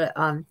now that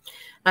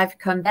I've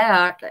come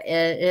back,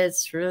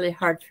 it's really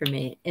hard for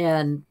me.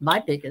 And my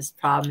biggest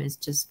problem is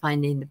just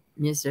finding the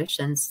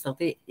musicians to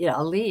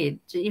lead,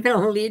 even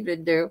a lead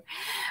would do.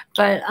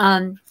 But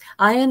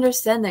I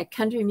understand that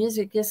country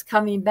music is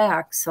coming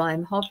back, so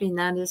I'm hoping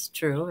that is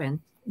true.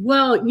 And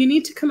well, you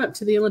need to come up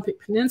to the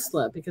Olympic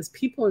Peninsula because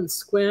people in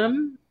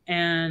Sequim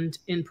and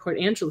in Port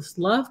Angeles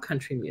love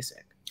country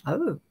music.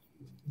 Oh.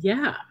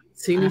 Yeah,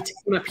 so you need to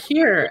come up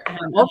here.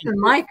 And open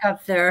mic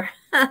up there.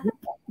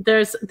 There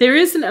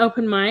is an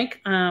open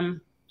mic.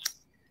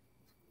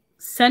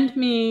 Send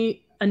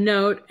me a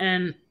note,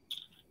 and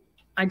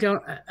I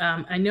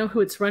know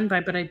who it's run by,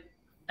 but I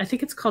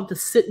think it's called the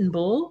Sit and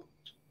Bull.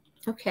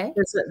 Okay.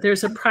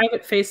 There's a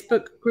private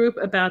Facebook group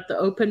about the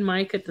open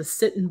mic at the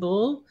Sit and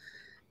Bull,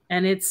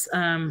 and it's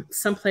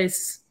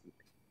someplace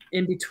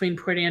in between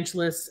Port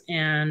Angeles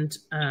and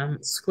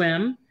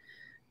Sequim.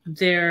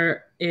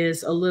 There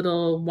is a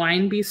little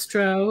wine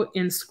bistro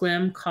in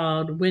Sequim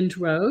called Wind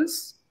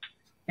Rose,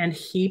 and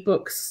he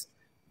books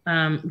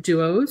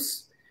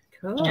duos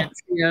and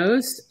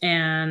trios,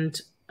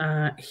 and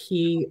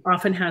he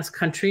often has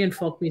country and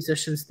folk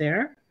musicians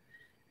there.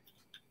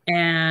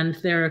 And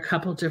there are a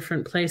couple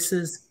different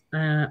places.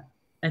 I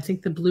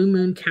think the Blue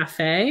Moon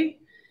Cafe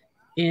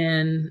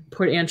in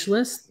Port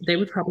Angeles, they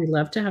would probably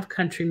love to have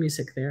country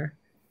music there.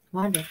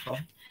 Wonderful.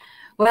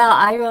 Well,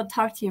 I will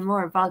talk to you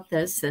more about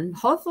this, and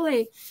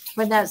hopefully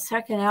when that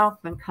second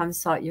album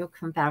comes out, you'll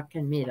come back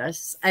and meet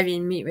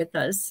with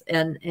us.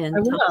 And I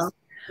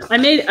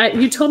will.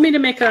 You told me to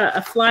make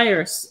a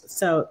flyer,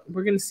 so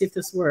we're going to see if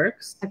this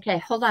works. Okay,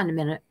 hold on a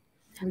minute.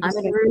 I'm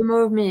going to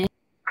remove me.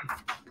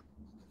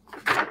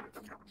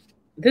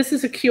 This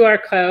is a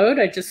QR code.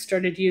 I just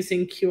started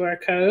using QR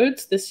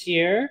codes this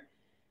year,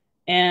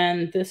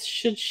 and this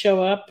should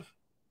show up.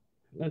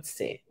 Let's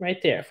see,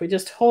 right there. If we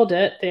just hold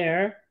it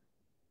there.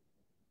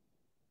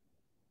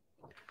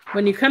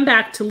 When you come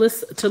back to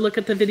look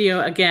at the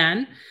video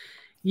again,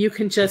 you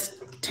can just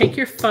take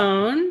your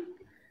phone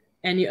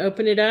and you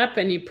open it up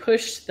and you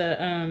push the,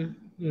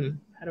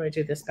 how do I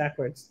do this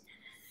backwards?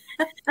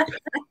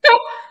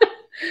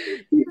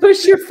 You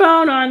push your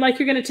phone on like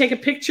you're going to take a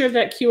picture of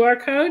that QR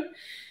code,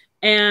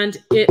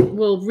 and it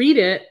will read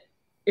it.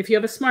 If you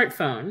have a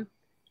smartphone,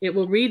 it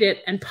will read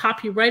it and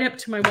pop you right up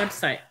to my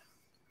website.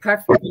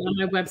 Perfect. And on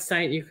my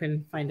website, you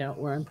can find out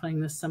where I'm playing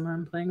this summer.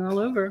 I'm playing all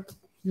over.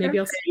 Maybe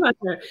I'll see you out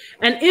there.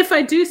 And if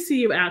I do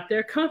see you out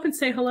there, come up and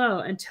say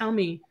hello and tell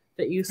me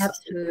that you saw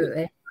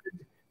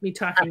me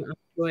talking on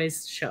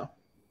Joy's show.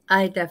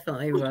 I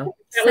definitely will.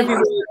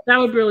 That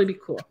would really be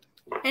cool.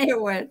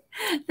 It would.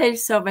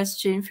 Thanks so much,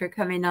 Jean, for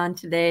coming on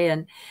today.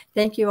 And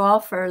thank you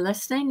all for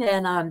listening.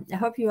 And I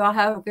hope you all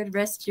have a good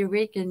rest of your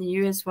week, and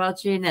you as well,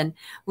 Jean. And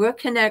we'll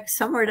connect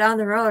somewhere down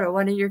the road at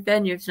one of your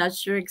venues. Not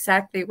sure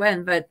exactly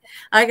when, but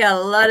I got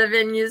a lot of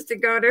venues to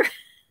go to.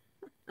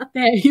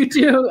 Yeah, you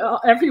do.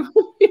 Everyone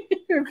we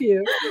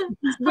interview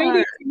is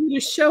waiting for you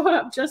to show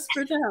up just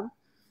for them.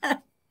 All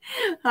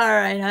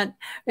right, hon.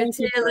 And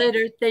see you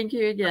later. Thank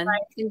you again. Bye.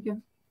 Thank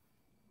you.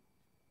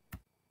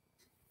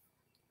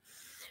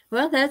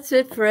 Well, that's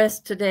it for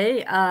us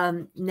today.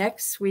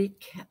 Next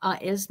week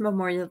is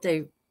Memorial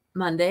Day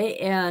Monday,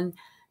 and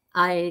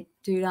I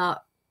do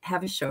not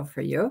have a show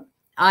for you.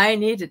 I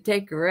need to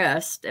take a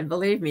rest, and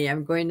believe me,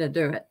 I'm going to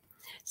do it.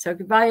 So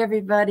goodbye,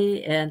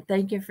 everybody, and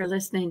thank you for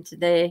listening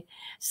today.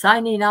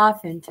 Signing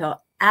off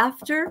until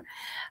after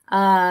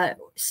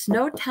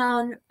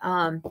Snowtown.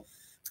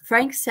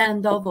 Frank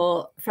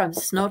Sandoval from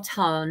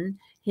Snowtown,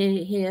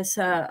 he has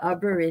a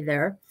brewery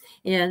there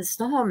in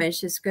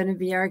Snohomish, is going to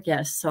be our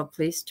guest. So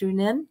please tune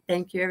in.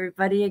 Thank you,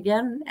 everybody,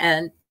 again,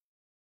 and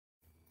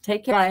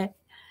take care. Bye.